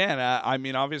 Well, and again,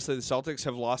 obviously the Celtics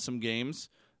have lost some games.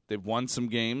 They've won some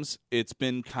games. It's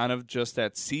been kind of just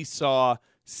that seesaw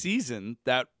season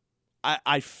that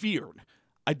I feared.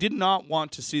 I did not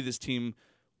want to see this team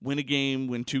win a game,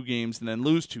 win 2 games, and then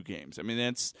lose 2 games. I mean,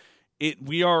 that's it.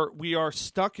 We are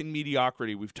stuck in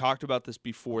mediocrity. We've talked about this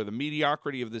before. The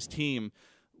mediocrity of this team,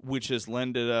 which has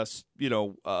lended us,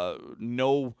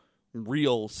 no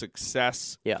real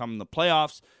success come the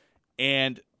playoffs.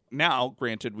 And now,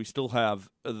 granted, we still have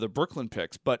the Brooklyn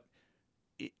picks, but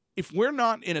if we're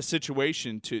not in a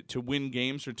situation to win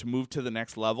games or to move to the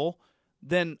next level,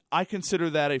 then I consider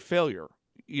that a failure.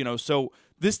 So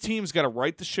this team's got to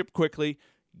right the ship quickly,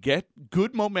 get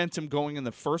good momentum going in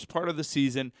the first part of the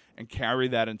season, and carry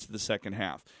that into the second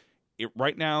half.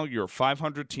 Right now, you're a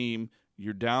 500 team.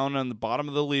 You're down on the bottom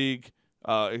of the league,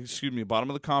 bottom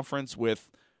of the conference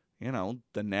with,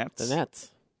 the Nets. The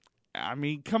Nets. I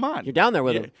mean, come on. You're down there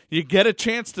with them. You get a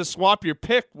chance to swap your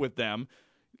pick with them.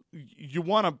 You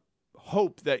want to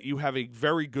hope that you have a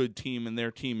very good team and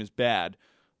their team is bad,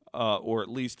 or at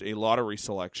least a lottery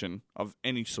selection of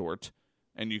any sort,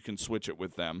 and you can switch it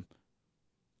with them.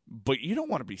 But you don't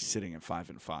want to be sitting at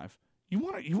 5-5. You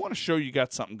want to show you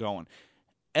got something going.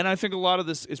 And I think a lot of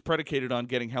this is predicated on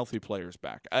getting healthy players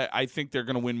back. I think they're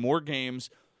going to win more games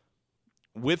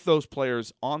with those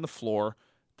players on the floor.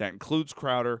 That includes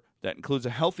Crowder. That includes a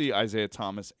healthy Isaiah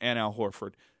Thomas and Al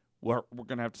Horford. We're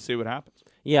going to have to see what happens.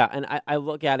 Yeah, and I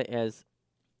look at it as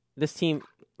this team,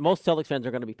 most Celtics fans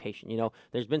are going to be patient.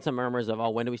 There's been some murmurs of,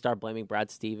 when do we start blaming Brad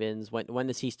Stevens? When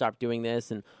does he stop doing this?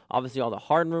 And obviously all the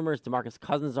Harden rumors, DeMarcus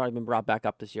Cousins has already been brought back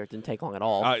up this year. It didn't take long at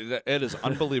all. It is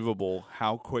unbelievable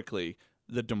how quickly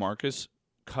the DeMarcus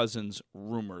Cousins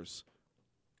rumors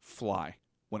fly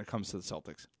when it comes to the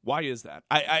Celtics. Why is that?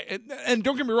 And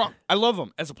don't get me wrong, I love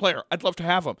him as a player. I'd love to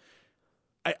have him.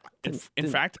 In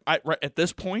fact, at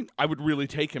this point, I would really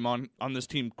take him on this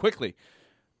team quickly.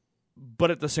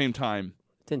 But at the same time,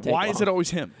 why is it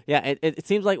always him? Yeah, it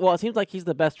seems like he's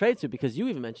the best trade suit because you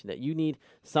even mentioned it. You need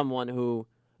someone who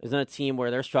is on a team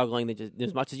where they're struggling.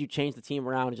 As much as you change the team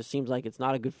around, it just seems like it's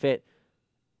not a good fit.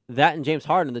 That and James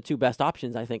Harden are the 2 best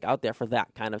options, I think, out there for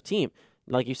that kind of team.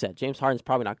 Like you said, James Harden's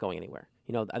probably not going anywhere.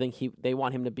 I think they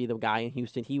want him to be the guy in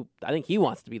Houston. I think he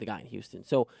wants to be the guy in Houston.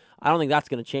 So I don't think that's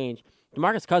going to change.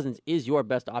 DeMarcus Cousins is your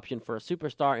best option for a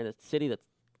superstar in a city that's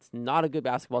not a good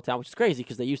basketball town, which is crazy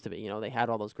because they used to be. They had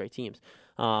all those great teams.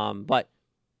 But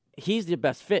he's the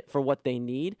best fit for what they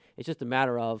need. It's just a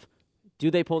matter of,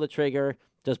 do they pull the trigger?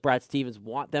 Does Brad Stevens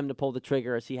want them to pull the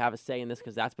trigger? Does he have a say in this?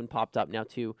 Because that's been popped up now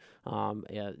too.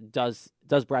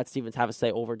 Does Brad Stevens have a say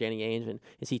over Danny Ainge? And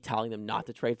is he telling them not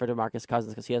to trade for DeMarcus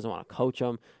Cousins because he doesn't want to coach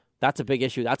them? That's a big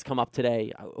issue. That's come up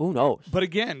today. Who knows? But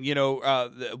again,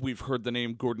 we've heard the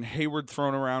name Gordon Hayward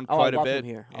thrown around quite a bit. Him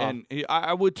here. And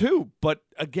I would too. But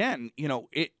again,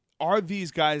 are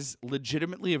these guys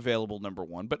legitimately available, number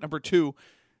one? But number two,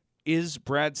 is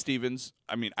Brad Stevens,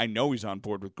 I know he's on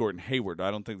board with Gordon Hayward.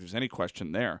 I don't think there's any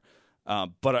question there.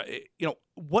 But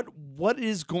what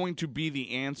is going to be the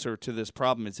answer to this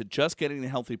problem? Is it just getting the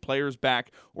healthy players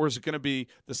back, or is it going to be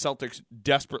the Celtics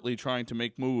desperately trying to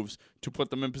make moves to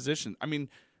put them in position?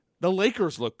 The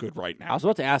Lakers look good right now. I was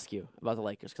about to ask you about the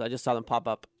Lakers because I just saw them pop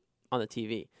up on the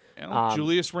TV.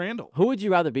 Julius Randle. Who would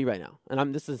you rather be right now?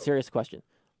 And this is a serious question.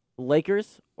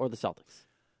 Lakers or the Celtics?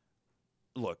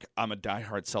 Look, I'm a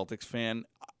diehard Celtics fan.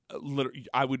 literally,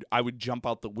 I would jump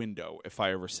out the window if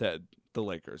I ever said the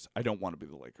Lakers. I don't want to be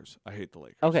the Lakers. I hate the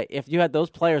Lakers. Okay, if you had those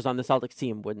players on the Celtics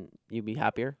team, wouldn't you be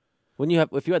happier? Wouldn't you have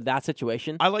if you had that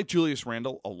situation? I like Julius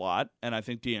Randle a lot, and I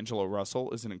think D'Angelo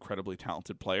Russell is an incredibly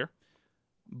talented player.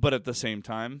 But at the same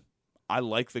time, I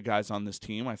like the guys on this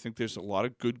team. I think there's a lot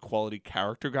of good quality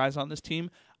character guys on this team.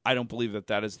 I don't believe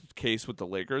that is the case with the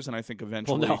Lakers, and I think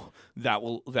eventually that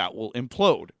will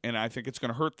implode, and I think it's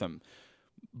going to hurt them.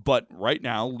 But right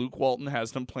now, Luke Walton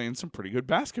has them playing some pretty good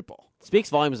basketball. Speaks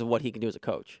volumes of what he can do as a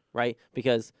coach, right?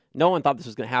 Because no one thought this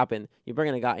was going to happen. You bring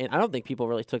in a guy in. I don't think people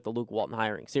really took the Luke Walton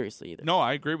hiring seriously either. No,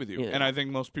 I agree with you. And I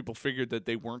think most people figured that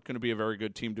they weren't going to be a very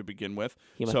good team to begin with.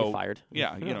 He might get fired.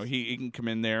 Yeah, he can come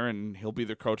in there and he'll be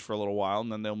their coach for a little while,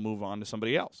 and then they'll move on to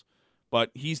somebody else. But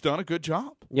he's done a good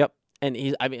job. Yep.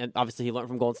 And obviously he learned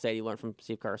from Golden State. He learned from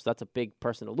Steve Kerr. So that's a big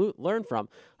person to learn from.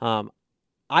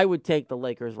 I would take the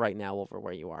Lakers right now over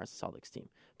where you are as a Celtics team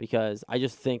because I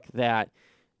just think that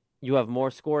you have more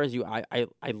scores. I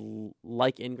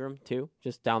like Ingram too,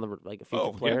 just down the like a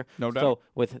future player. Yeah, no doubt. So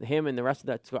with him and the rest of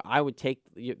that score, I would take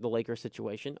the Lakers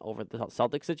situation over the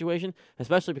Celtics situation,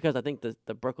 especially because I think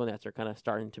the Brooklyn Nets are kind of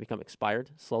starting to become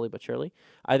expired slowly but surely.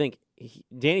 I think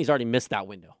Danny's already missed that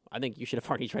window. I think you should have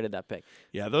already traded that pick.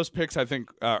 Yeah, those picks I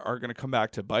think are going to come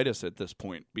back to bite us at this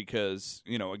point because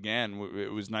again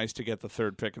it was nice to get the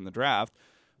third pick in the draft.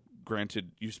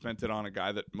 Granted, you spent it on a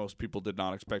guy that most people did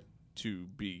not expect to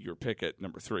be your pick at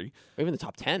number 3. Or even the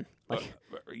top 10.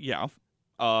 Yeah.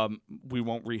 We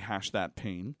won't rehash that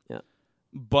pain. Yeah.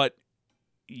 But,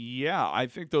 yeah, I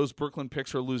think those Brooklyn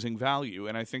picks are losing value,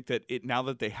 and I think that now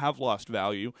that they have lost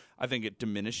value, I think it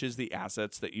diminishes the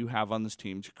assets that you have on this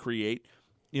team to create,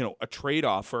 a trade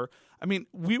offer. I mean,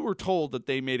 we were told that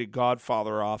they made a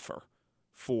Godfather offer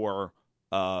for,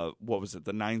 what was it,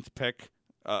 the 9th pick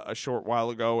a short while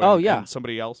ago? And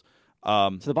somebody else.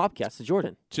 To the Bobcats, to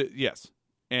Jordan. Yes,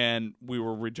 and we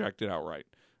were rejected outright.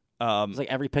 It was like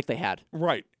every pick they had.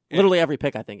 Right. Literally every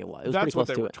pick, I think it was. It was that's pretty close what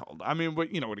they to were it. told. I mean, but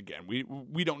again,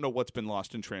 we don't know what's been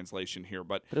lost in translation here,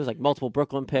 but it was like multiple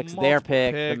Brooklyn picks, their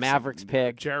pick, the Mavericks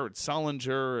pick, Jared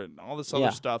Sullinger, and all this other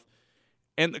stuff.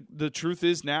 And the truth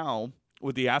is now,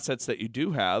 with the assets that you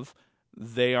do have,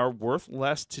 they are worth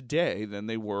less today than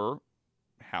they were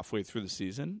halfway through the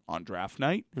season on draft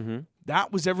night. Mm-hmm.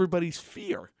 That was everybody's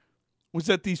fear. Was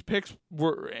that these picks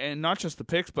were, and not just the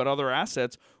picks, but other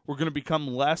assets, were going to become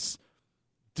less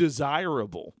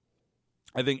desirable.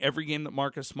 I think every game that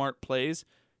Marcus Smart plays,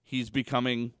 he's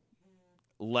becoming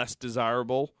less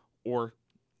desirable or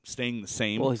staying the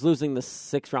same. Well, he's losing the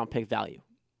 6th-round pick value.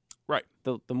 Right.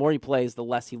 The more he plays, the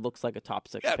less he looks like a top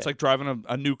 6 pick. It's like driving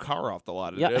a new car off the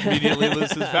lot. It immediately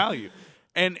loses value.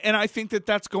 And I think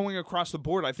that's going across the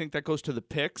board. I think that goes to the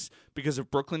picks because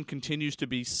if Brooklyn continues to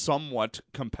be somewhat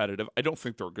competitive, I don't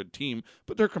think they're a good team,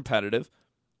 but they're competitive.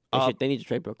 They need to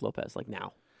trade Brook Lopez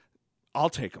now. I'll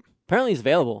take him. Apparently he's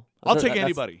available. I'll take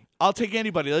anybody.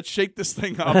 Let's shake this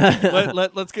thing up.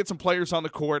 Let's get some players on the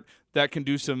court that can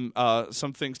do some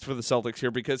things for the Celtics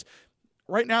here because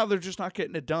right now they're just not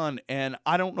getting it done. And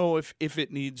I don't know if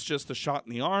it needs just a shot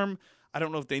in the arm. I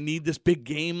don't know if they need this big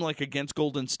game like against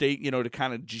Golden State, to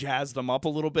kind of jazz them up a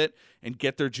little bit and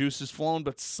get their juices flowing,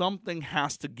 but something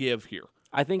has to give here.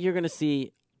 I think you're going to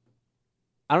see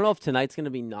 – I don't know if tonight's going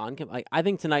to be I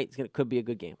think tonight could be a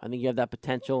good game. I think you have that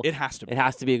potential. It has to be. It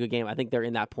has to be a good game. I think they're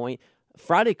in that point.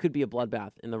 Friday could be a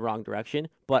bloodbath in the wrong direction,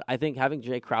 but I think having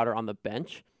Jay Crowder on the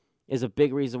bench is a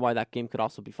big reason why that game could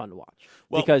also be fun to watch.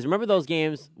 Well, because remember those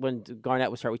games when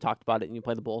Garnett was hurt, we talked about it, and you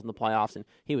played the Bulls in the playoffs, and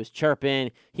he was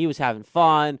chirping, he was having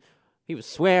fun, he was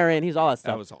swearing, he was all that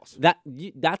stuff. That was awesome.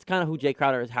 That's kind of who Jay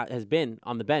Crowder has been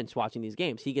on the bench watching these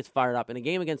games. He gets fired up. In a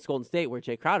game against Golden State where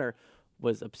Jay Crowder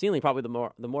was obscenely probably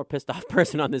the more pissed off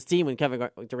person on this team when Kevin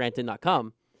Durant did not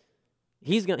come,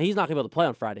 he's not going to be able to play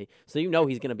on Friday. So he's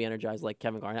going to be energized like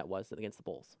Kevin Garnett was against the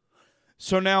Bulls.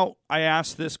 So now I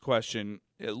ask this question,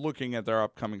 looking at their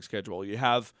upcoming schedule. You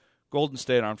have Golden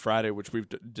State on Friday, which we've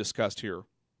discussed here.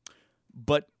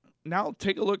 But now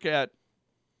take a look at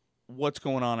what's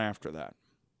going on after that.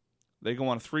 They go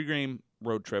on a 3-game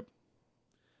road trip.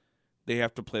 They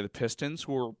have to play the Pistons,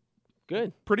 who are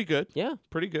good, pretty good. Yeah.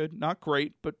 Pretty good. Not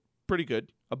great, but pretty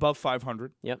good. Above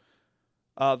 500. Yep.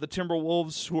 The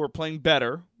Timberwolves, who are playing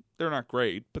better. They're not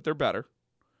great, but they're better.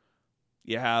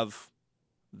 You have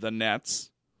the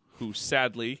Nets, who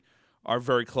sadly are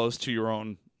very close to your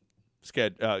own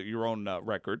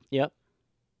record. Yep.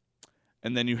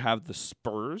 And then you have the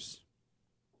Spurs.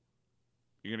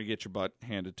 You're going to get your butt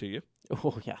handed to you.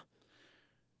 Oh, yeah.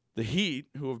 The Heat,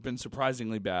 who have been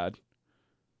surprisingly bad.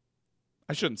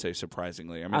 I shouldn't say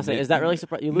surprisingly. I mean, I'll say, is that really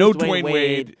surprising? No Dwayne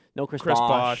Wade, no Chris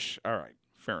Bosh. All right,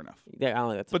 fair enough. Yeah, I don't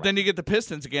think that's but then you get the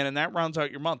Pistons again, and that rounds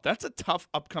out your month. That's a tough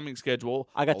upcoming schedule.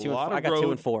 I got 2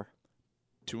 and 4.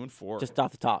 2 and 4. Just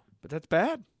off the top. But that's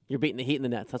bad. You're beating the Heat and the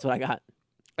Nets. That's what I got.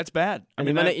 That's bad.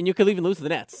 And you could even lose to the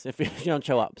Nets if you don't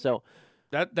show up. So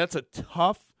that's a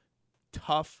tough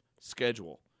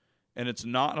schedule, and it's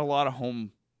not a lot of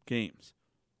home games.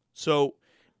 So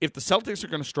if the Celtics are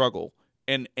going to struggle,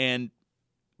 and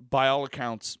by all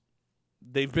accounts,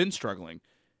 they've been struggling,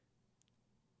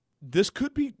 this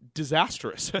could be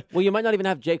disastrous. Well, you might not even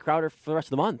have Jay Crowder for the rest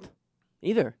of the month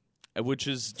either. Which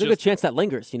is There's a good chance that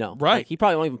lingers, Right. Like, he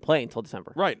probably won't even play until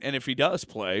December. Right. And if he does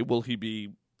play, will he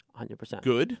be 100%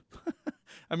 good?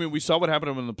 I mean, we saw what happened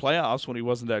to him in the playoffs when he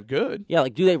wasn't that good. Yeah,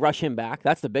 like, do they rush him back?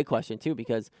 That's the big question, too,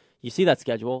 because you see that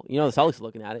schedule. You know the Celtics are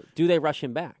looking at it. Do they rush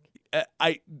him back?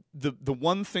 The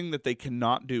one thing that they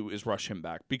cannot do is rush him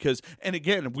back because, and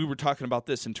again, we were talking about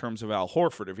this in terms of Al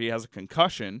Horford. If he has a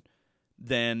concussion,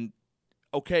 then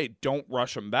okay, don't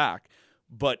rush him back.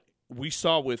 But we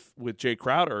saw with Jay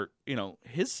Crowder,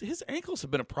 his ankles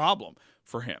have been a problem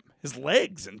for him. His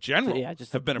legs in general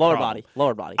have been a problem.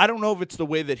 Lower body. I don't know if it's the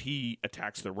way that he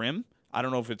attacks the rim. I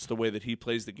don't know if it's the way that he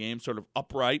plays the game sort of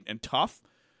upright and tough,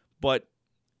 but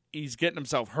he's getting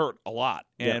himself hurt a lot.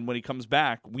 And when he comes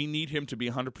back, we need him to be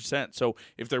 100%. So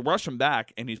if they rush him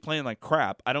back and he's playing like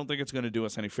crap, I don't think it's going to do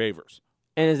us any favors.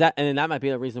 And that might be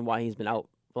the reason why he's been out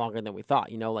longer than we thought.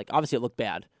 Obviously it looked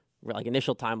bad. Like,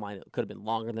 initial timeline, it could have been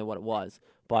longer than what it was.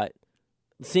 But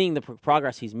seeing the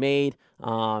progress he's made,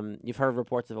 you've heard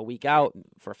reports of a week out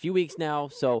for a few weeks now.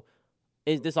 So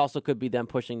this also could be them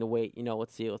pushing the weight.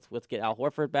 Let's see, let's get Al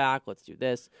Horford back. Let's do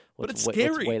this. But it's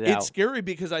scary. It's scary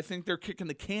because I think they're kicking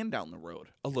the can down the road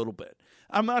a little bit.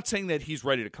 I'm not saying that he's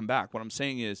ready to come back. What I'm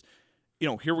saying is,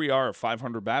 here we are, a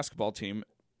 500 basketball team.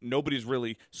 Nobody's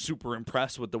really super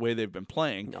impressed with the way they've been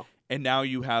playing. No. And now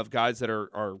you have guys that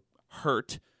are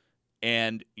hurt,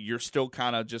 and you're still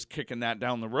kind of just kicking that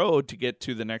down the road to get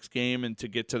to the next game and to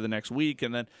get to the next week.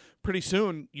 And then pretty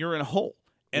soon you're in a hole.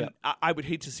 And I would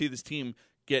hate to see this team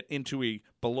get into a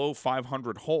below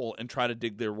 500 hole and try to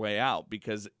dig their way out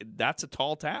because that's a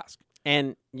tall task.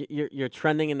 And you're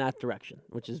trending in that direction,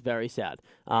 which is very sad.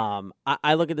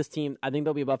 I look at this team. I think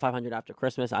they'll be above 500 after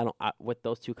Christmas. With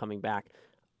those two coming back,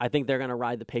 I think they're going to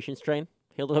ride the patience train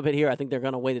a little bit here. I think they're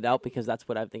going to wait it out because that's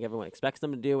what I think everyone expects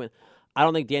them to do. And I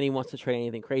don't think Danny wants to trade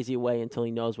anything crazy away until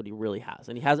he knows what he really has.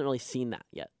 And he hasn't really seen that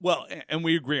yet. Well, and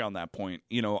we agree on that point.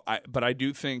 But I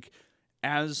do think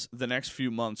as the next few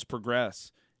months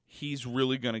progress, he's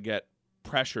really going to get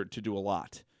pressured to do a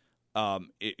lot.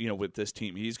 With this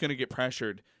team, he's going to get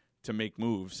pressured to make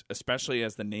moves, especially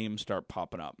as the names start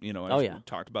popping up. We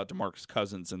talked about DeMarcus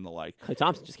Cousins and the like. Klay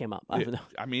Thompson just came up.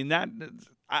 I mean, that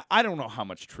I don't know how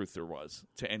much truth there was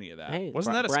to any of that. Hey,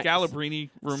 Wasn't that a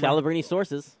Scalabrini rumor? Scalabrini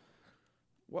sources.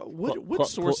 What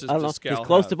sources does Scal He's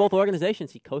close have? to both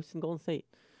organizations. He coasts in Golden State.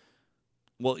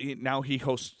 Well, now he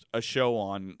hosts a show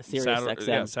on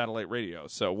SiriusXM. satellite radio.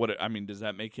 So does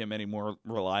that make him any more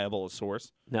reliable a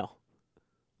source? No.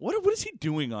 What is he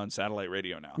doing on satellite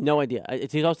radio now? No idea.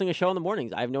 He's hosting a show in the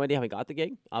mornings. I have no idea how he got the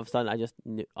gig. All of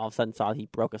a sudden saw he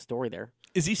broke a story there.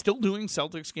 Is he still doing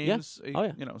Celtics games? Yeah. Oh,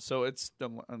 yeah. So it's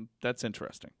that's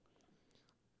interesting.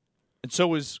 And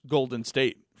so is Golden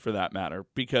State, for that matter,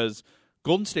 because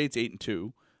Golden State's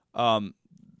 8-2.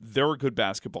 They're a good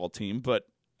basketball team, but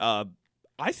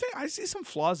I think I see some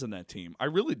flaws in that team. I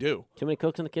really do. Too many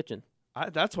cooks in the kitchen.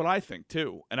 That's what I think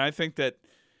too, and I think that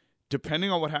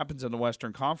depending on what happens in the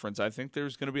Western Conference, I think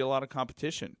there's going to be a lot of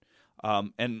competition.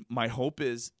 And my hope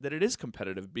is that it is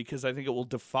competitive because I think it will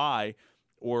defy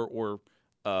or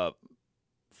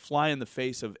fly in the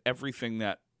face of everything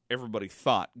that everybody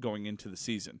thought going into the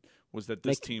season was that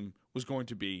this team was going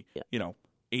to be,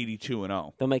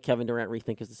 82-0. They'll make Kevin Durant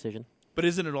rethink his decision. But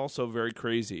isn't it also very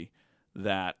crazy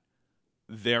that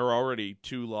they're already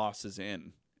 2 losses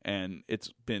in and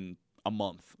it's been a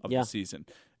month of the season?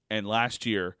 And last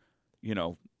year,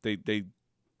 they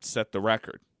set the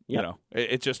record. Yep.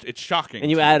 It's shocking.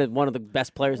 And you added one of the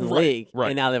best players in the league, right.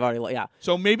 And now they've already,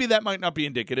 So maybe that might not be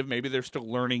indicative. Maybe they're still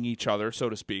learning each other, so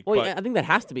to speak. Well, I think that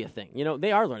has to be a thing.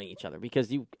 They are learning each other because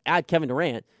you add Kevin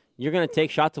Durant, you're going to take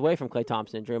shots away from Klay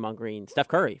Thompson and Draymond Green, Steph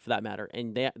Curry, for that matter.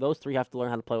 And those three have to learn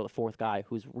how to play with a fourth guy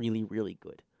who's really, really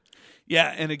good.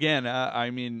 Yeah, and again,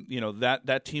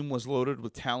 that team was loaded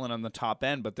with talent on the top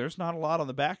end, but there's not a lot on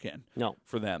the back end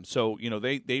for them. So,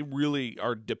 they really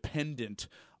are dependent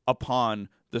upon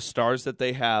the stars that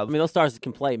they have. I mean, those stars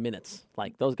can play minutes.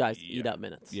 Like, those guys eat up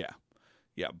minutes.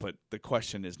 Yeah, but the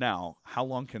question is now, how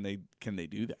long can they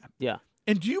do that? Yeah.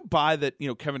 And do you buy that,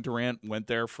 Kevin Durant went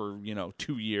there for,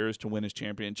 2 years to win his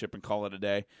championship and call it a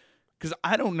day? Because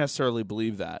I don't necessarily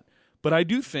believe that. But I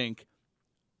do think,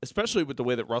 especially with the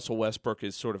way that Russell Westbrook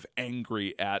is sort of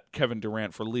angry at Kevin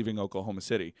Durant for leaving Oklahoma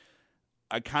City,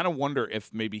 I kind of wonder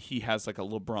if maybe he has like a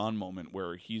LeBron moment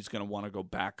where he's going to want to go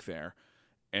back there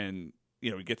and,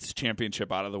 he gets his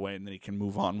championship out of the way and then he can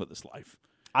move on with his life.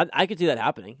 I could see that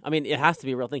happening. I mean, it has to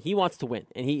be a real thing. He wants to win,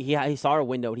 and he saw a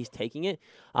window, and he's taking it.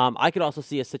 I could also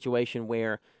see a situation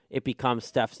where it becomes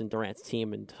Steph's and Durant's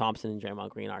team, and Thompson and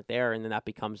Draymond Green aren't there, and then that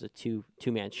becomes a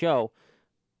two-man show.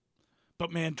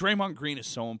 But, man, Draymond Green is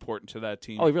so important to that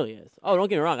team. Oh, he really is. Oh, don't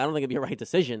get me wrong. I don't think it'd be a right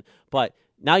decision, but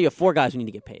now you have 4 guys who need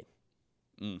to get paid,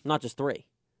 not just 3.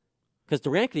 Because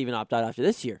Durant could even opt out after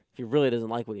this year if he really doesn't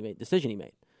like what decision he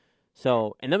made.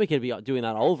 So, and then we could be doing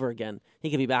that all over again. He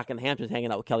could be back in the Hamptons hanging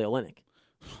out with Kelly Olynyk.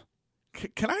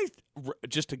 Can I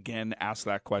just again ask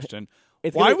that question?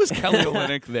 Why was Kelly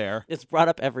Olynyk there? It's brought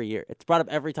up every year. It's brought up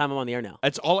every time I'm on the air now.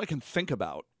 That's all I can think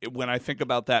about. When I think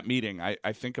about that meeting,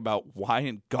 I think about why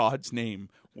in God's name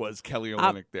was Kelly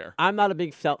Olynyk there? I'm not a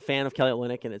big fan of Kelly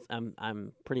Olynyk, and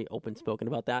I'm pretty open-spoken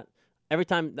about that. Every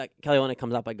time that Kelly Olynyk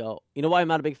comes up, I go, you know why I'm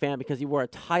not a big fan? Because he wore a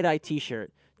tie-dye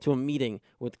T-shirt to a meeting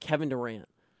with Kevin Durant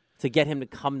to get him to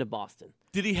come to Boston.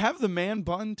 Did he have the man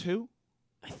bun, too?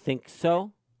 I think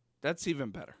so. That's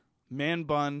even better. Man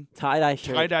bun. Tie-dye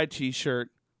shirt. Tie-dye T-shirt.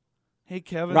 Hey,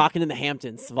 Kevin. Rocking in the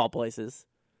Hamptons, of all places.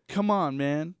 Come on,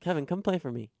 man. Kevin, come play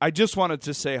for me. I just wanted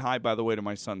to say hi, by the way, to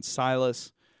my son,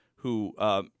 Silas, who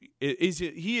is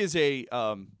a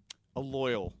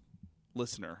loyal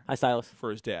listener. Hi, Silas. For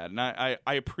his dad, and I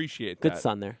appreciate that. Good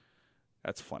son there.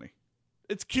 That's funny.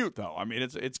 It's cute, though. I mean,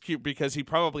 it's cute because he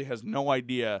probably has no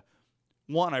idea.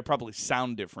 One, I probably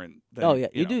sound different. Than,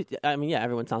 you do. I mean, yeah,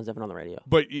 everyone sounds different on the radio.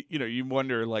 But you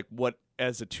wonder, like, what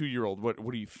as a 2-year-old, what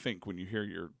do you think when you hear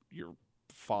your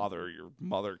father, or your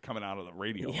mother coming out of the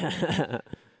radio? Yeah.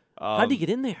 How'd he get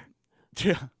in there?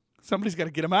 Yeah, somebody's got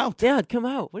to get him out. Dad, come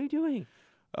out. What are you doing?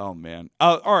 Oh man!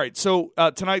 All right, so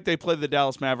tonight they play the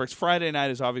Dallas Mavericks. Friday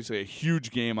night is obviously a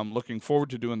huge game. I'm looking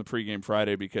forward to doing the pregame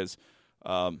Friday because.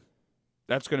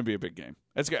 That's going to be a big game.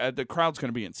 The crowd's going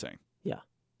to be insane. Yeah.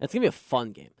 It's going to be a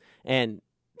fun game. And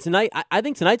tonight, I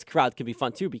think tonight's crowd could be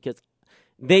fun too because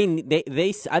I think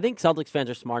Celtics fans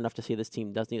are smart enough to see this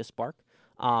team does need a spark.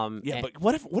 But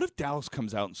what if Dallas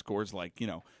comes out and scores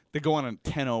they go on a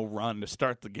 10-0 run to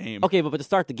start the game? Okay, but to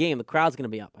start the game, the crowd's going to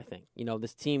be up, I think.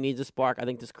 This team needs a spark. I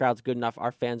think this crowd's good enough.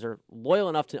 Our fans are loyal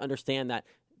enough to understand that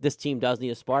this team does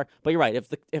need a spark. But you're right. If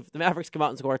the Mavericks come out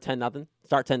and score 10-0,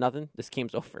 start 10-0, this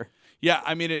game's over. Yeah,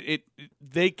 I mean,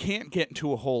 they can't get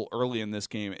into a hole early in this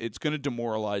game. It's going to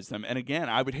demoralize them. And again,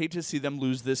 I would hate to see them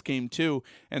lose this game too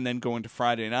and then go into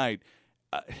Friday night.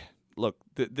 Look,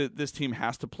 this team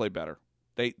has to play better.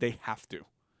 They have to.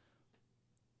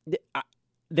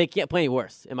 They can't play any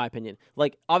worse, in my opinion.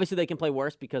 Like, obviously, they can play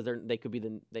worse because they could be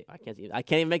I can't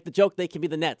even make the joke. They can be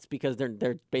the Nets because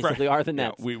they're basically are the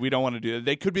Nets. Yeah, we don't want to do that.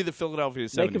 They could be the Philadelphia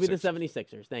 76ers. They could be the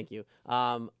 76ers. Thank you.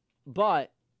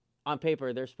 But on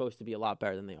paper, they're supposed to be a lot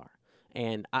better than they are.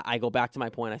 And I go back to my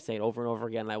point. I say it over and over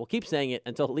again, and I will keep saying it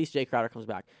until at least Jay Crowder comes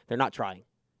back. They're not trying.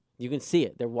 You can see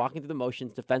it. They're walking through the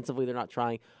motions. Defensively, they're not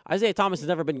trying. Isaiah Thomas has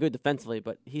never been good defensively,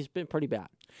 but he's been pretty bad.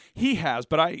 He has,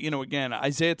 but again,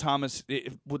 Isaiah Thomas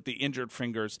with the injured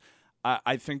fingers,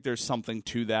 I think there's something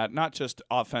to that. Not just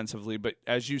offensively, but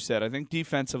as you said, I think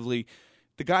defensively,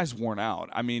 the guy's worn out.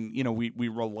 I mean, we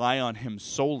rely on him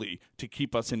solely to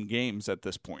keep us in games at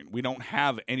this point. We don't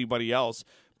have anybody else.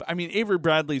 But I mean, Avery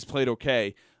Bradley's played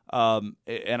okay. And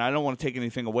I don't want to take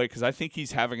anything away because I think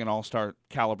he's having an all-star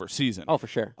caliber season. Oh, for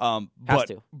sure. Has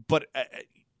to. But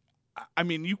I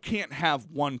mean, you can't have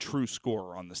one true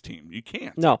scorer on this team. You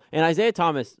can't. No, and Isaiah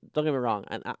Thomas, don't get me wrong,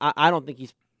 and I don't think he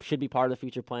should be part of the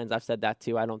future plans. I've said that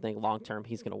too. I don't think long-term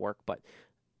he's going to work, but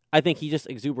I think he just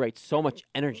exuberates so much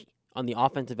energy on the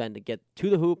offensive end to get to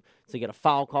the hoop, to get a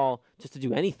foul call, just to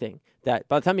do anything that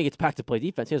by the time he gets back to play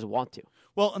defense, he doesn't want to.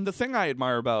 Well, and the thing I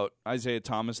admire about Isaiah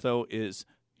Thomas, though, is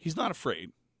he's not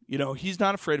afraid. He's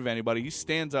not afraid of anybody. He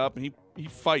stands up and he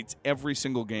fights every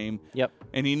single game. Yep.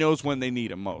 And he knows when they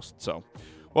need him most. So,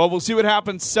 well, we'll see what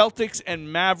happens. Celtics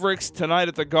and Mavericks tonight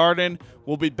at the Garden.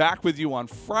 We'll be back with you on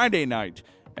Friday night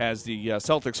as the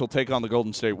Celtics will take on the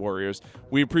Golden State Warriors.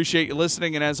 We appreciate you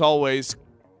listening, and as always,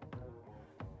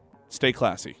 stay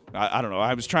classy. I don't know.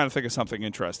 I was trying to think of something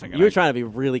interesting. You were trying to be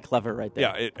really clever right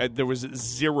there. Yeah, there was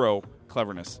zero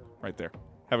cleverness right there.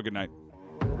 Have a good night.